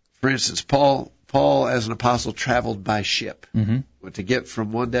there. For instance, Paul as an apostle traveled by ship. Mm-hmm. To get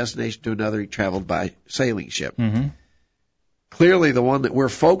from one destination to another, he traveled by sailing ship. Mm-hmm. Clearly, the one that we're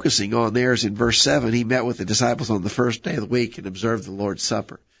focusing on there is in verse 7. He met with the disciples on the first day of the week and observed the Lord's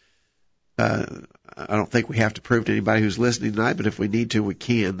Supper. I don't think we have to prove to anybody who's listening tonight, but if we need to, we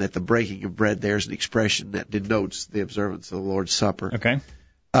can, that the breaking of bread there is an expression that denotes the observance of the Lord's Supper. Okay.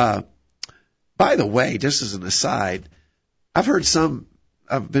 By the way, just as an aside, I've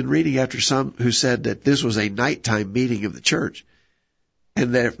been reading after some who said that this was a nighttime meeting of the church,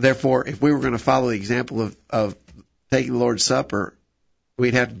 and therefore, if we were going to follow the example of taking the Lord's Supper,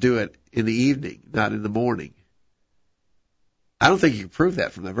 we'd have to do it in the evening, not in the morning. I don't think you can prove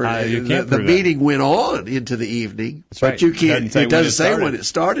that from the verse. The meeting went on into the evening, That's but right. you can't. It doesn't say when it it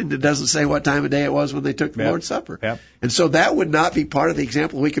started. It doesn't say what time of day it was when they took the Lord's Supper. Yep. And so that would not be part of the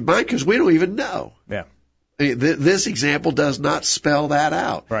example we could find because we don't even know. Yeah. This example does not spell that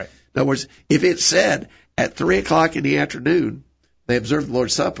out. Right. In other words, if it said at 3 o'clock in the afternoon they observed the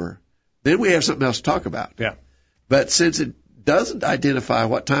Lord's Supper, then we have something else to talk about. Yeah. But since it doesn't identify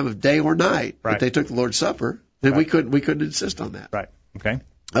what time of day or night that they took the Lord's Supper, then we couldn't insist on that. Right. Okay.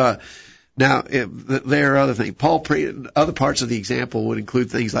 Now, there are other things. Other parts of the example would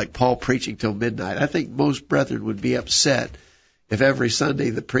include things like Paul preaching till midnight. I think most brethren would be upset if every Sunday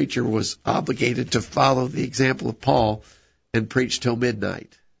the preacher was obligated to follow the example of Paul and preach till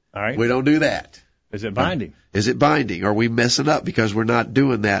midnight. All right. We don't do that. Is it binding? Is it binding? Are we messing up because we're not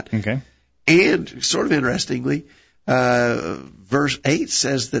doing that? Okay. And sort of interestingly, verse 8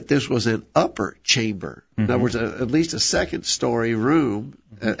 says that this was an upper chamber. In other words, at least a second story room,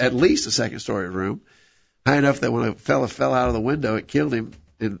 high enough that when a fellow fell out of the window, it killed him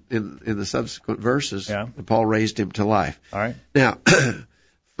in the subsequent verses. Yeah. And Paul raised him to life. All right. Now,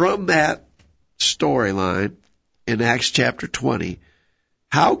 from that storyline in Acts chapter 20,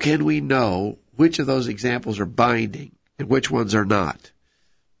 how can we know which of those examples are binding and which ones are not?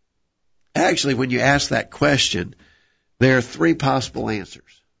 Actually, when you ask that question, there are three possible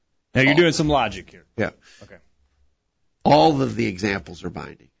answers. Now, you're doing some logic here. Yeah. Okay. All of the examples are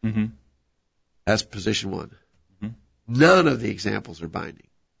binding. Mm-hmm. That's position one. Mm-hmm. None of the examples are binding.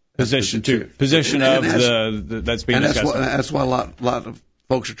 That's Position two. Position of that's being discussed. That's what a lot of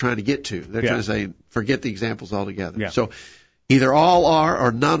folks are trying to get to. They're trying to say, forget the examples altogether. Yeah. So either all are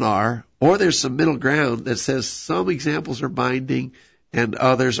or none are, or there's some middle ground that says some examples are binding and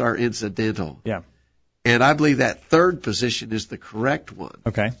others are incidental. Yeah. And I believe that third position is the correct one.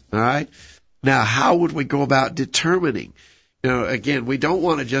 Okay. All right? Now, how would we go about determining? Again, we don't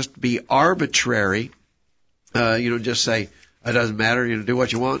want to just be arbitrary, just say, it doesn't matter, do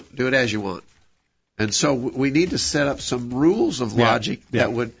what you want, do it as you want. And so we need to set up some rules of logic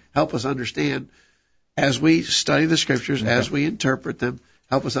that would help us understand as we study the Scriptures, as we interpret them,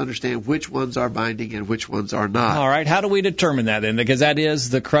 help us understand which ones are binding and which ones are not. All right. How do we determine that then? Because that is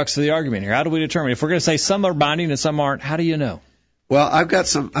the crux of the argument here. How do we determine? If we're going to say some are binding and some aren't, how do you know? Well, I've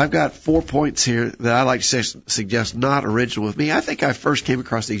got 4 points here that I like to suggest not original with me. I think I first came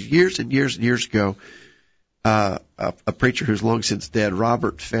across these years and years and years ago. A preacher who's long since dead,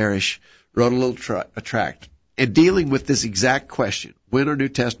 Robert Farish, wrote a little tract and dealing with this exact question: when are New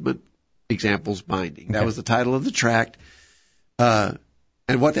Testament examples binding? Okay. That was the title of the tract. And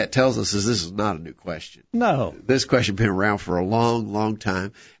what that tells us is this is not a new question. No. This question has been around for a long, long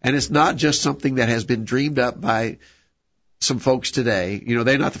time. And it's not just something that has been dreamed up by some folks today.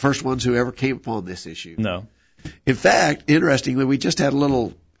 They're not the first ones who ever came upon this issue. No. In fact, interestingly, we just had a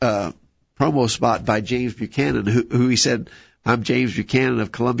little promo spot by James Buchanan, who he said, I'm James Buchanan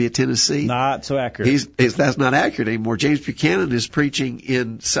of Columbia, Tennessee. Not so accurate. That's not accurate anymore. James Buchanan is preaching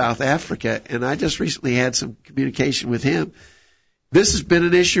in South Africa, and I just recently had some communication with him. This has been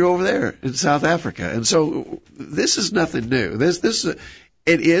an issue over there in South Africa, and so this is nothing new.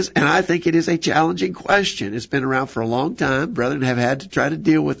 It is, and I think it is a challenging question. It's been around for a long time. Brethren have had to try to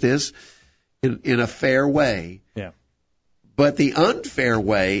deal with this in a fair way. Yeah. But the unfair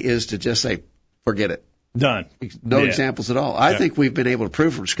way is to just say, forget it. Done. No examples at all. I think we've been able to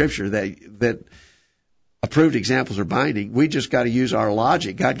prove from Scripture that approved examples are binding. We just got to use our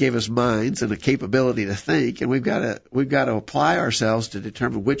logic. God gave us minds and a capability to think, and we've got to apply ourselves to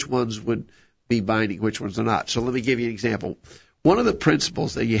determine which ones would be binding, which ones are not. So let me give you an example. One of the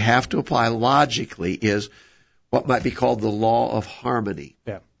principles that you have to apply logically is what might be called the law of harmony.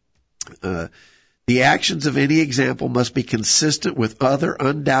 Yeah. The actions of any example must be consistent with other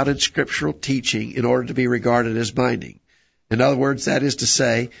undoubted scriptural teaching in order to be regarded as binding. In other words, that is to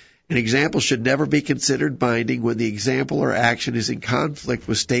say, an example should never be considered binding when the example or action is in conflict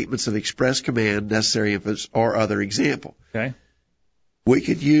with statements of express command, necessary emphasis, or other example. Okay. We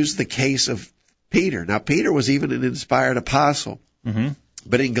could use the case of Peter. Now, Peter was even an inspired apostle. Mm-hmm.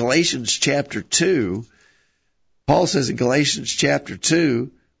 But in Galatians chapter 2, Paul says in Galatians chapter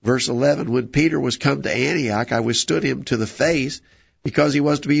 2, verse 11, when Peter was come to Antioch, I withstood him to the face because he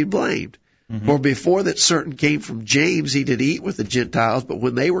was to be blamed. Mm-hmm. For before that certain came from James, he did eat with the Gentiles, but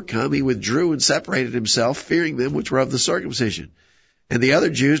when they were come, he withdrew and separated himself, fearing them which were of the circumcision. And the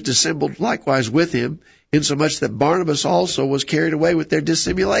other Jews dissembled likewise with him, insomuch that Barnabas also was carried away with their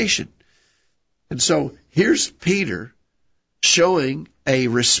dissimulation. And so here's Peter showing a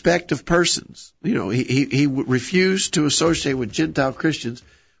respect of persons. He refused to associate with Gentile Christians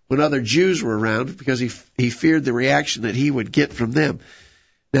when other Jews were around because he feared the reaction that he would get from them.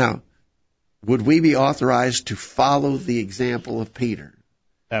 Now, would we be authorized to follow the example of Peter?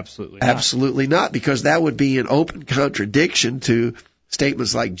 Absolutely not. Absolutely not, because that would be an open contradiction to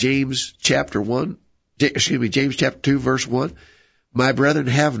statements like James chapter 2, verse 1. My brethren,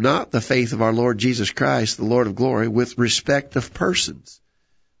 have not the faith of our Lord Jesus Christ, the Lord of glory, with respect of persons.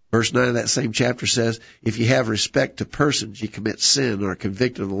 Verse 9 of that same chapter says, if you have respect to persons, you commit sin and are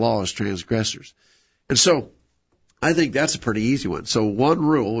convicted of the law as transgressors. And so I think that's a pretty easy one. So one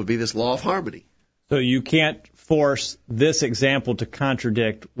rule would be this law of harmony. So you can't force this example to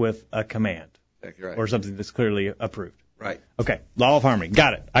contradict with a command. Exactly right. Or something that's clearly approved. Right. Okay, law of harmony.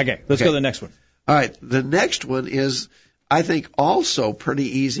 Got it. Okay, let's go to the next one. All right, the next one is, I think, also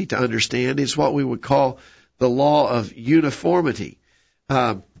pretty easy to understand. It's what we would call the law of uniformity.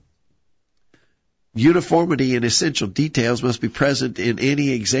 Uniformity in essential details must be present in any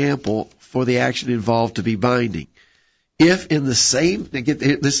example for the action involved to be binding. If in the same,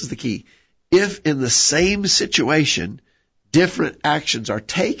 this is the key, if in the same situation different actions are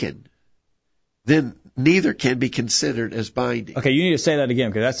taken, then neither can be considered as binding. Okay, you need to say that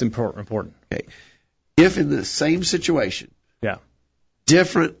again because that's important. Okay. If in the same situation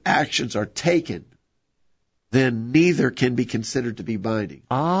different actions are taken, then neither can be considered to be binding.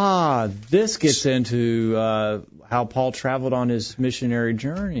 This gets into how Paul traveled on his missionary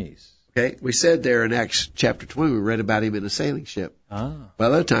journeys. Okay, we said there in Acts chapter 20, we read about him in a sailing ship. Well,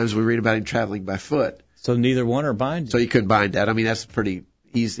 other times we read about him traveling by foot. So neither one are binding. So you could bind that. I mean, that's a pretty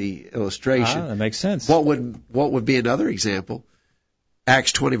easy illustration. That makes sense. What would be another example?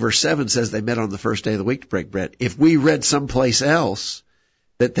 Acts 20 verse 7 says they met on the first day of the week to break bread. If we read someplace else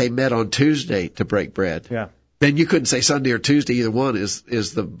that they met on Tuesday to break bread, then you couldn't say Sunday or Tuesday. Either one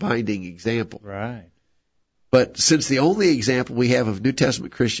is the binding example. Right. But since the only example we have of New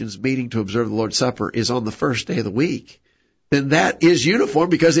Testament Christians meeting to observe the Lord's Supper is on the first day of the week, then that is uniform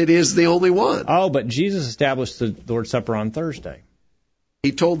because it is the only one. Oh, but Jesus established the Lord's Supper on Thursday.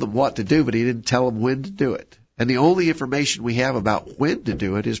 He told them what to do, but he didn't tell them when to do it. And the only information we have about when to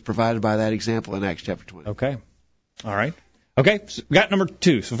do it is provided by that example in Acts chapter 20. Okay. All right. Okay, so we got number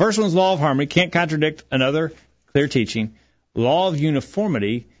 2. So first one's law of harmony. Can't contradict another clear teaching. Law of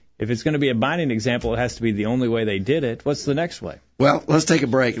uniformity. If it's going to be a binding example, it has to be the only way they did it. What's the next way? Well, let's take a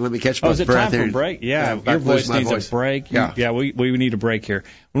break and let me catch my breath. Is it time for a break? Yeah, your voice needs a break. Yeah, we need a break here.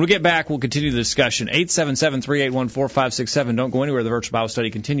 When we get back, we'll continue the discussion. 877-381-4567. Don't go anywhere. The virtual Bible study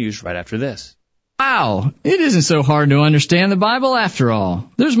continues right after this. Wow, it isn't so hard to understand the Bible after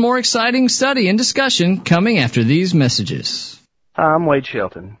all. There's more exciting study and discussion coming after these messages. Hi, I'm Wade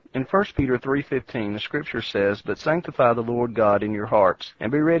Shelton. In 1 Peter 3:15, the Scripture says, "But sanctify the Lord God in your hearts, and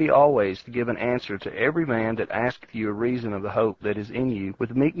be ready always to give an answer to every man that asketh you a reason of the hope that is in you,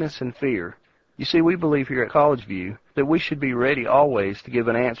 with meekness and fear." You see, we believe here at College View that we should be ready always to give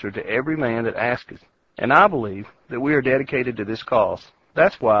an answer to every man that asketh. And I believe that we are dedicated to this cause.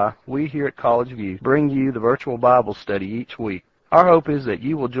 That's why we here at College View bring you the virtual Bible study each week. Our hope is that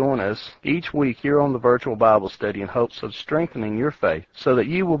you will join us each week here on the virtual Bible study in hopes of strengthening your faith, so that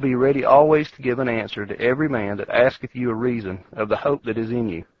you will be ready always to give an answer to every man that asketh you a reason of the hope that is in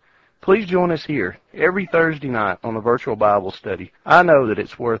you. Please join us here every Thursday night on the virtual Bible study. I know that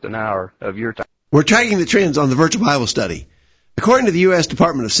it's worth an hour of your time. We're tracking the trends on the virtual Bible study. According to the U.S.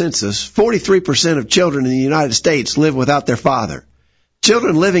 Department of Census, 43% of children in the United States live without their father.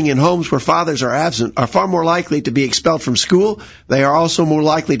 Children living in homes where fathers are absent are far more likely to be expelled from school. They are also more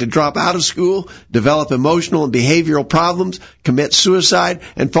likely to drop out of school, develop emotional and behavioral problems, commit suicide,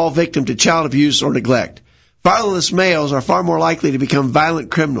 and fall victim to child abuse or neglect. Fatherless males are far more likely to become violent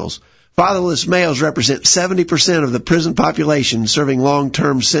criminals. Fatherless males represent 70% of the prison population serving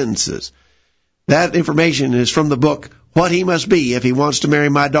long-term sentences. That information is from the book, What He Must Be If He Wants to Marry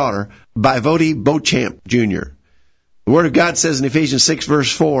My Daughter, by Vody Beauchamp, Jr. The Word of God says in Ephesians 6,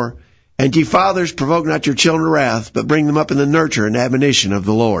 verse 4, "And ye fathers, provoke not your children to wrath, but bring them up in the nurture and admonition of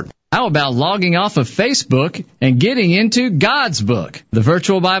the Lord." How about logging off of Facebook and getting into God's book? The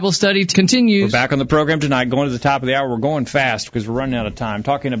virtual Bible study continues. We're back on the program tonight, going to the top of the hour. We're going fast because we're running out of time,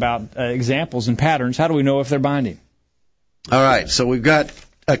 talking about examples and patterns. How do we know if they're binding? All right, so we've got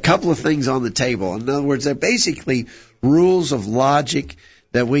a couple of things on the table. In other words, they're basically rules of logic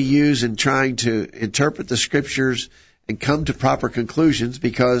that we use in trying to interpret the Scriptures and come to proper conclusions,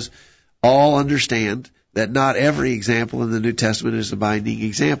 because all understand that not every example in the New Testament is a binding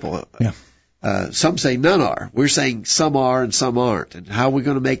example. Yeah. Some say none are. We're saying some are and some aren't. And how are we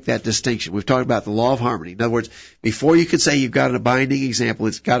going to make that distinction? We've talked about the law of harmony. In other words, before you could say you've got a binding example,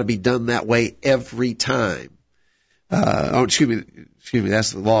 it's got to be done that way every time. Excuse me,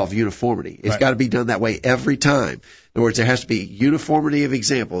 that's the law of uniformity. It's got to be done that way every time. In other words, there has to be uniformity of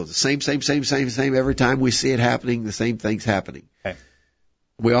example. The same every time we see it happening, the same thing's happening. Okay.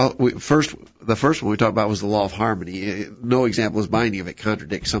 The first one we talked about was the law of harmony. No example is binding if it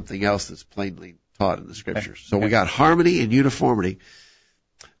contradicts something else that's plainly taught in the Scriptures. So we got harmony and uniformity.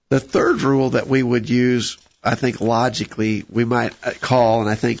 The third rule that we would use, I think logically, we might call, and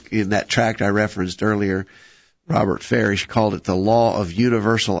I think in that tract I referenced earlier, Robert Farish called it the law of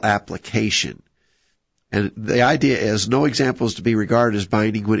universal application. And the idea is no example is to be regarded as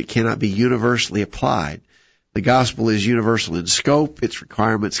binding when it cannot be universally applied. The gospel is universal in scope. Its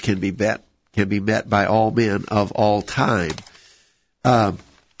requirements can be met by all men of all time.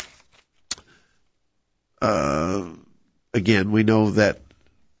 Again, we know that.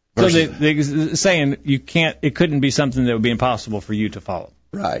 So they're saying it couldn't be something that would be impossible for you to follow.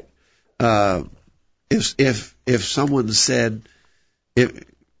 Right. If someone said,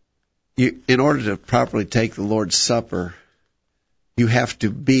 in order to properly take the Lord's Supper, you have to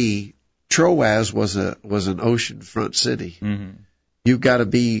be. Troas was an oceanfront city. Mm-hmm. You've got to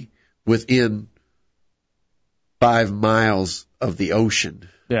be within 5 miles of the ocean.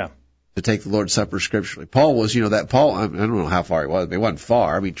 Yeah. To take the Lord's Supper scripturally. Paul was, Paul, I don't know how far he was, but he wasn't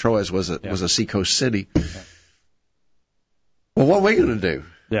far. I mean, Troas was a seacoast city. Yeah. Well, what are we going to do?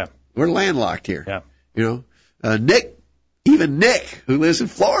 Yeah. We're landlocked here. Yeah. Nick, who lives in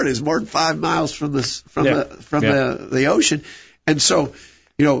Florida, is more than 5 miles from the ocean. And so,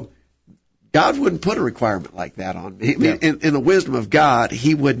 God wouldn't put a requirement like that on me. In the wisdom of God,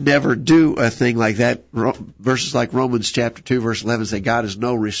 He would never do a thing like that. Verses like Romans chapter 2, verse 11 say God is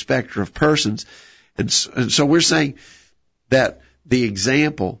no respecter of persons. And so we're saying that the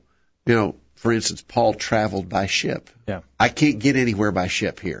example, for instance, Paul traveled by ship. Yeah. I can't get anywhere by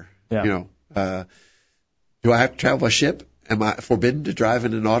ship here. Yeah. Do I have to travel by ship? Am I forbidden to drive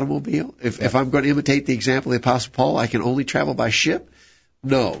in an automobile? If I'm going to imitate the example of the Apostle Paul, I can only travel by ship?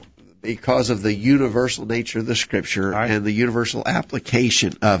 No. Because of the universal nature of the Scripture and the universal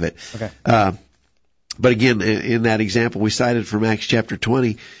application of it. Okay. But again, in that example we cited from Acts chapter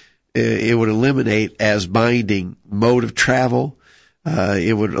 20, it would eliminate as binding mode of travel.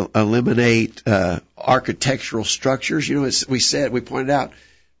 It would eliminate architectural structures. We pointed out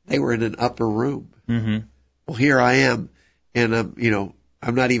they were in an upper room. Mm-hmm. Well, here I am, and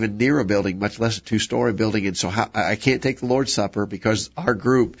I'm not even near a building, much less a 2-story building, and so I can't take the Lord's Supper because our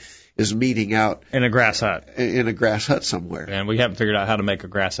group is meeting out in a grass hut. In a grass hut somewhere. And we haven't figured out how to make a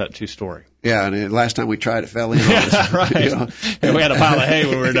grass hut 2-story. Yeah, and last time we tried it fell in on us. Right. And we had a pile of hay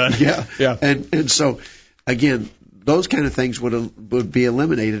when we were done. Yeah. And so, again, those kind of things would be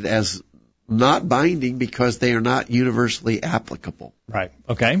eliminated as not binding because they are not universally applicable. Right.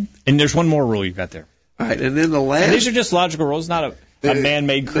 Okay. And there's one more rule you've got there. All right. And then the last. And these are just logical rules, not a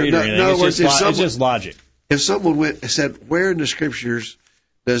man-made creed or anything. It's just logic. If someone said, where in the Scriptures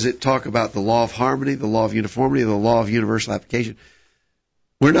does it talk about the law of harmony, the law of uniformity, the law of universal application?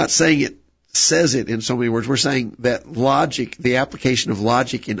 We're not saying it says it in so many words. We're saying that logic, the application of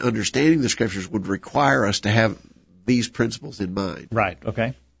logic in understanding the Scriptures would require us to have these principles in mind. Right.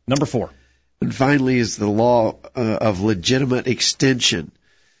 Okay. Number 4. And finally is the law of legitimate extension.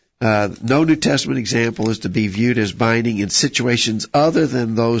 No New Testament example is to be viewed as binding in situations other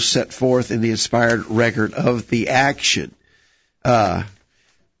than those set forth in the inspired record of the action. Let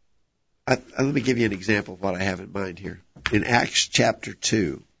me give you an example of what I have in mind here. In Acts chapter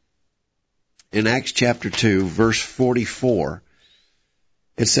 2, verse 44,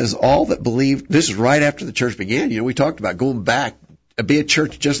 it says, all that believed, this is right after the church began. We talked about going back, be a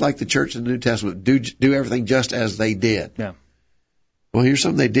church just like the church in the New Testament, do everything just as they did. Yeah. Well, here's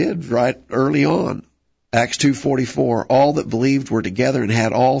something they did right early on. Acts 2:44, all that believed were together and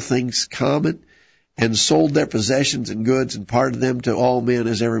had all things common, and sold their possessions and goods and parted them to all men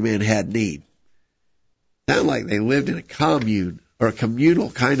as every man had need. Sound like they lived in a commune or a communal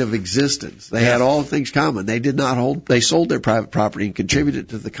kind of existence. They had all things common. They did not they sold their private property and contributed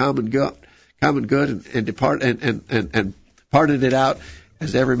to the common good and parted it out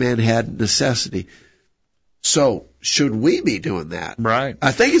as every man had necessity. So should we be doing that? Right.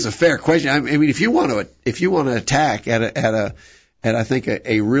 I think it's a fair question. I mean, if you want to attack at I think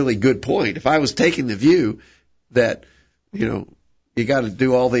a really good point. If I was taking the view that, you got to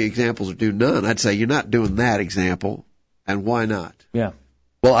do all the examples or do none, I'd say you're not doing that example, and why not? Yeah.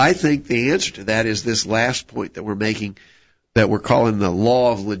 Well, I think the answer to that is this last point that we're making, that we're calling the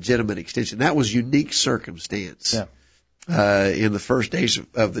law of legitimate extension. That was unique circumstance. Yeah. In the first days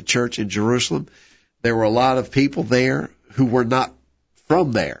of the church in Jerusalem, there were a lot of people there who were not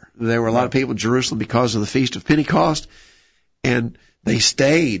from there. There were a lot of people in Jerusalem because of the Feast of Pentecost, and they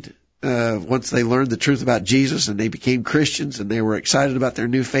stayed once they learned the truth about Jesus, and they became Christians, and they were excited about their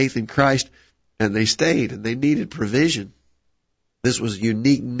new faith in Christ, and they stayed, and they needed provision. This was a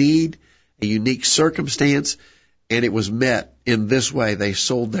unique need, a unique circumstance, and it was met in this way. They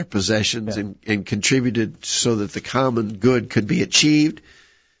sold their possessions and contributed so that the common good could be achieved.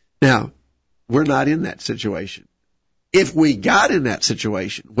 Now, we're not in that situation. If we got in that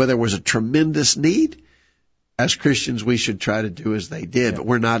situation where there was a tremendous need, as Christians, we should try to do as they did, but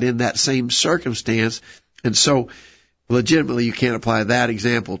we're not in that same circumstance. And so, legitimately, you can't apply that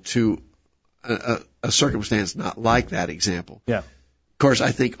example to a circumstance not like that example. Yeah. Of course,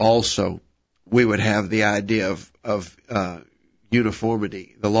 I think also we would have the idea of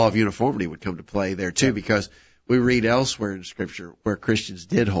uniformity. The law of uniformity would come to play there, too, because we read elsewhere in Scripture where Christians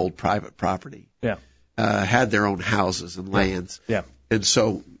did hold private property, had their own houses and lands. Yeah. And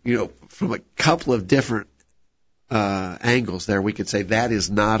so, from a couple of different angles there, we could say that is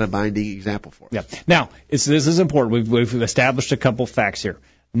not a binding example for us. Yeah. Now, this is important. We've established a couple facts here.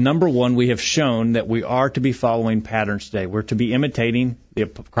 Number one, we have shown that we are to be following patterns today. We're to be imitating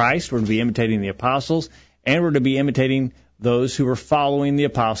Christ, we're to be imitating the apostles, and we're to be imitating those who were following the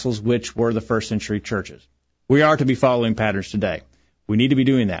apostles, which were the first century churches. We are to be following patterns today. We need to be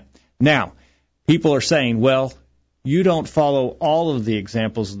doing that. Now, people are saying, well, you don't follow all of the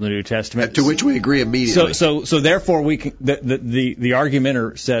examples in the New Testament. To which we agree immediately. So therefore, we can, the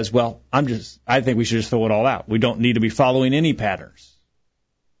argumenter says, well, I think we should just throw it all out. We don't need to be following any patterns.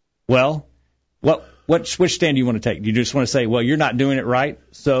 Well, which stand do you want to take? Do you just want to say, well, you're not doing it right?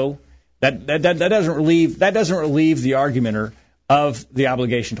 So that doesn't relieve the argumenter of the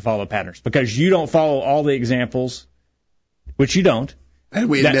obligation to follow patterns, because you don't follow all the examples, which you don't. And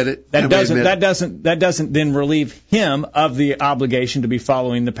we admit it. That doesn't then relieve him of the obligation to be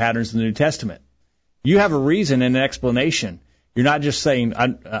following the patterns in the New Testament. You have a reason and an explanation. You're not just saying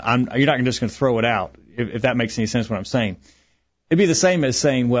you're not just going to throw it out. If that makes any sense, what I'm saying. It'd be the same as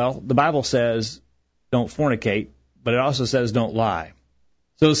saying, well, the Bible says don't fornicate, but it also says don't lie.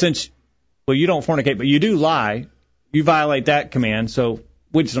 So since you don't fornicate, but you do lie, you violate that command. So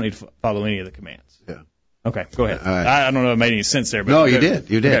we just don't need to follow any of the commands. Yeah. Okay, go ahead. Right. I don't know if it made any sense there. But no, you did.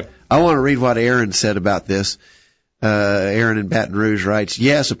 Okay. I want to read what Aaron said about this. Aaron in Baton Rouge writes,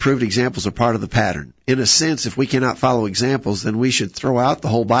 yes, approved examples are part of the pattern. In a sense, if we cannot follow examples, then we should throw out the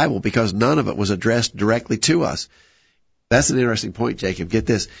whole Bible because none of it was addressed directly to us. That's an interesting point, Jacob. Get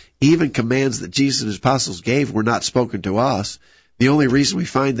this. Even commands that Jesus and his apostles gave were not spoken to us. The only reason we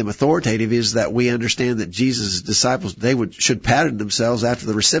find them authoritative is that we understand that Jesus' disciples, should pattern themselves after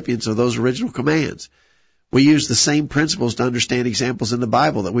the recipients of those original commands. We use the same principles to understand examples in the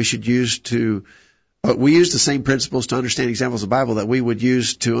Bible that we should use to we use the same principles to understand examples of the Bible that we would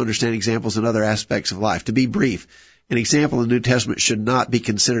use to understand examples in other aspects of life. To be brief, an example in the New Testament should not be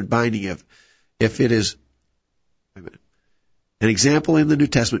considered binding if it is an example in the New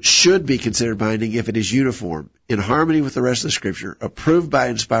Testament should be considered binding if it is uniform, in harmony with the rest of the Scripture, approved by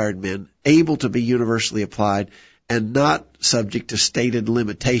inspired men, able to be universally applied, and not subject to stated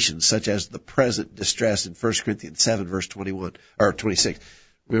limitations, such as the present distress in 1 Corinthians 7, verse 21 or 26.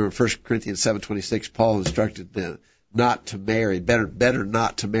 Remember, 1 Corinthians 7:26, Paul instructed them not to marry, better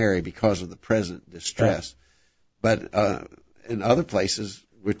not to marry because of the present distress. But in other places,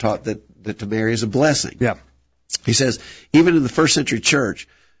 we're taught that to marry is a blessing. Yeah. He says, even the first century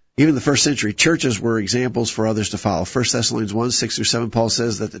churches were examples for others to follow. 1 Thessalonians 1:6-7, Paul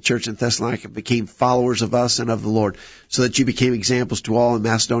says that the church in Thessalonica became followers of us and of the Lord, so that you became examples to all in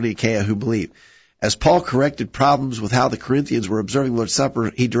Macedonia and Achaia who believed. As Paul corrected problems with how the Corinthians were observing the Lord's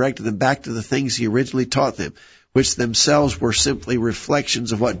Supper, he directed them back to the things he originally taught them, which themselves were simply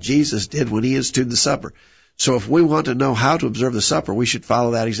reflections of what Jesus did when he instituted the supper. So if we want to know how to observe the supper, we should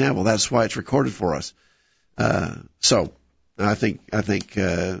follow that example. That's why it's recorded for us. So I think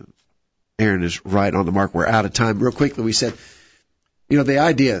Aaron is right on the mark. We're out of time. Real quickly, we said, the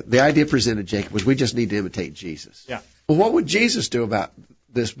idea presented, Jacob, was we just need to imitate Jesus. Yeah. Well, what would Jesus do about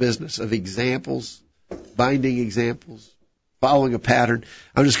this business of examples, binding examples, following a pattern?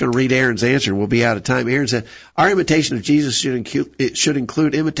 I'm just going to read Aaron's answer and we'll be out of time. Aaron said, our imitation of Jesus should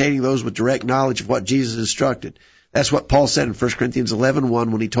include imitating those with direct knowledge of what Jesus instructed. That's what Paul said in 1 Corinthians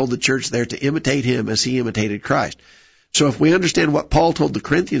 11:1 when he told the church there to imitate him as he imitated Christ. So if we understand what Paul told the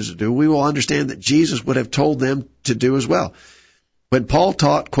Corinthians to do, we will understand that Jesus would have told them to do as well. When Paul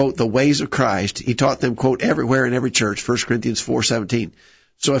taught, quote, the ways of Christ, he taught them, quote, everywhere in every church, 1 Corinthians 4:17.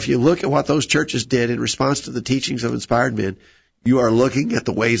 So if you look at what those churches did in response to the teachings of inspired men, you are looking at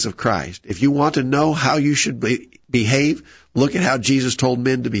the ways of Christ. If you want to know how you should behave, look at how Jesus told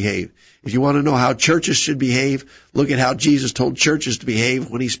men to behave. If you want to know how churches should behave, look at how Jesus told churches to behave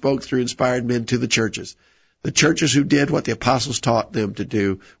when he spoke through inspired men to the churches. The churches who did what the apostles taught them to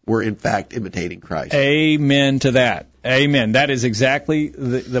do were, in fact, imitating Christ. Amen to that. Amen. That is exactly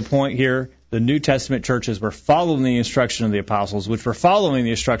the point here. The New Testament churches were following the instruction of the apostles, which were following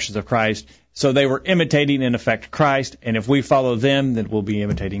the instructions of Christ. So they were imitating, in effect, Christ. And if we follow them, then we'll be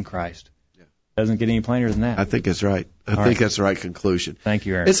imitating Christ. Doesn't get any plainer than that. I think that's right. I think that's the right conclusion. Thank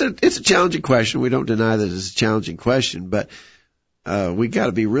you, Eric. It's a challenging question. We don't deny that it's a challenging question, but we got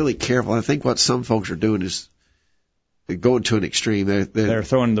to be really careful. I think what some folks are doing is going to an extreme. They're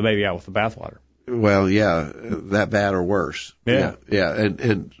throwing the baby out with the bathwater. Well, yeah, that bad or worse. Yeah.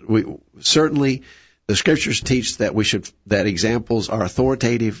 And we certainly the scriptures teach that that examples are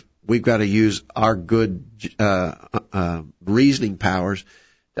authoritative. We've got to use our good reasoning powers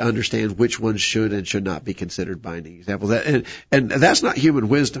to understand which ones should and should not be considered binding examples. And that's not human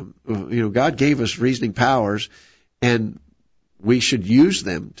wisdom. God gave us reasoning powers, and we should use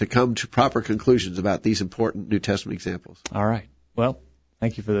them to come to proper conclusions about these important New Testament examples. All right. Well,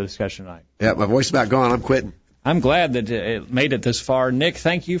 thank you for the discussion tonight. Yeah, my voice is about gone. I'm quitting. I'm glad that it made it this far. Nick,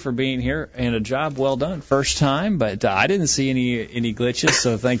 thank you for being here, and a job well done. First time, but I didn't see any glitches,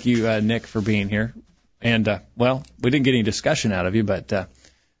 so thank you, Nick, for being here. And, we didn't get any discussion out of you, but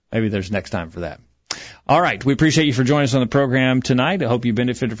maybe there's next time for that. All right. We appreciate you for joining us on the program tonight. I hope you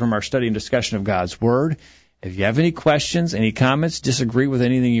benefited from our study and discussion of God's Word. If you have any questions, any comments, disagree with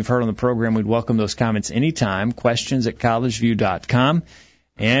anything you've heard on the program, we'd welcome those comments anytime. Questions@collegeview.com.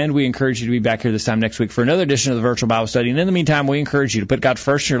 And we encourage you to be back here this time next week for another edition of the Virtual Bible Study. And in the meantime, we encourage you to put God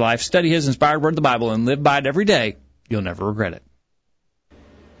first in your life, study His inspired Word, the Bible, and live by it every day. You'll never regret it.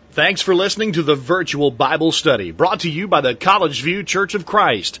 Thanks for listening to the Virtual Bible Study, brought to you by the College View Church of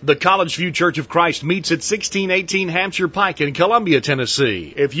Christ. The College View Church of Christ meets at 1618 Hampshire Pike in Columbia,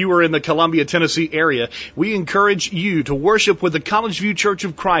 Tennessee. If you are in the Columbia, Tennessee area, we encourage you to worship with the College View Church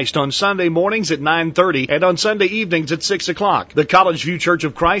of Christ on Sunday mornings at 9:30 and on Sunday evenings at 6 o'clock. The College View Church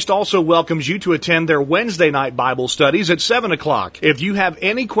of Christ also welcomes you to attend their Wednesday night Bible studies at 7 o'clock. If you have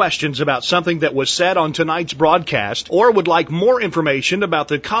any questions about something that was said on tonight's broadcast or would like more information about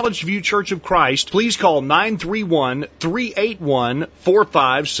the College View Church of Christ, please call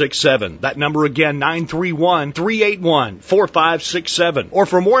 931-381-4567. That number again, 931-381-4567. Or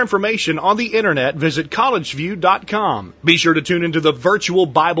for more information on the internet, visit collegeview.com. Be sure to tune into the Virtual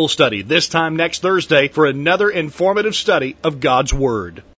Bible Study this time next Thursday for another informative study of God's Word.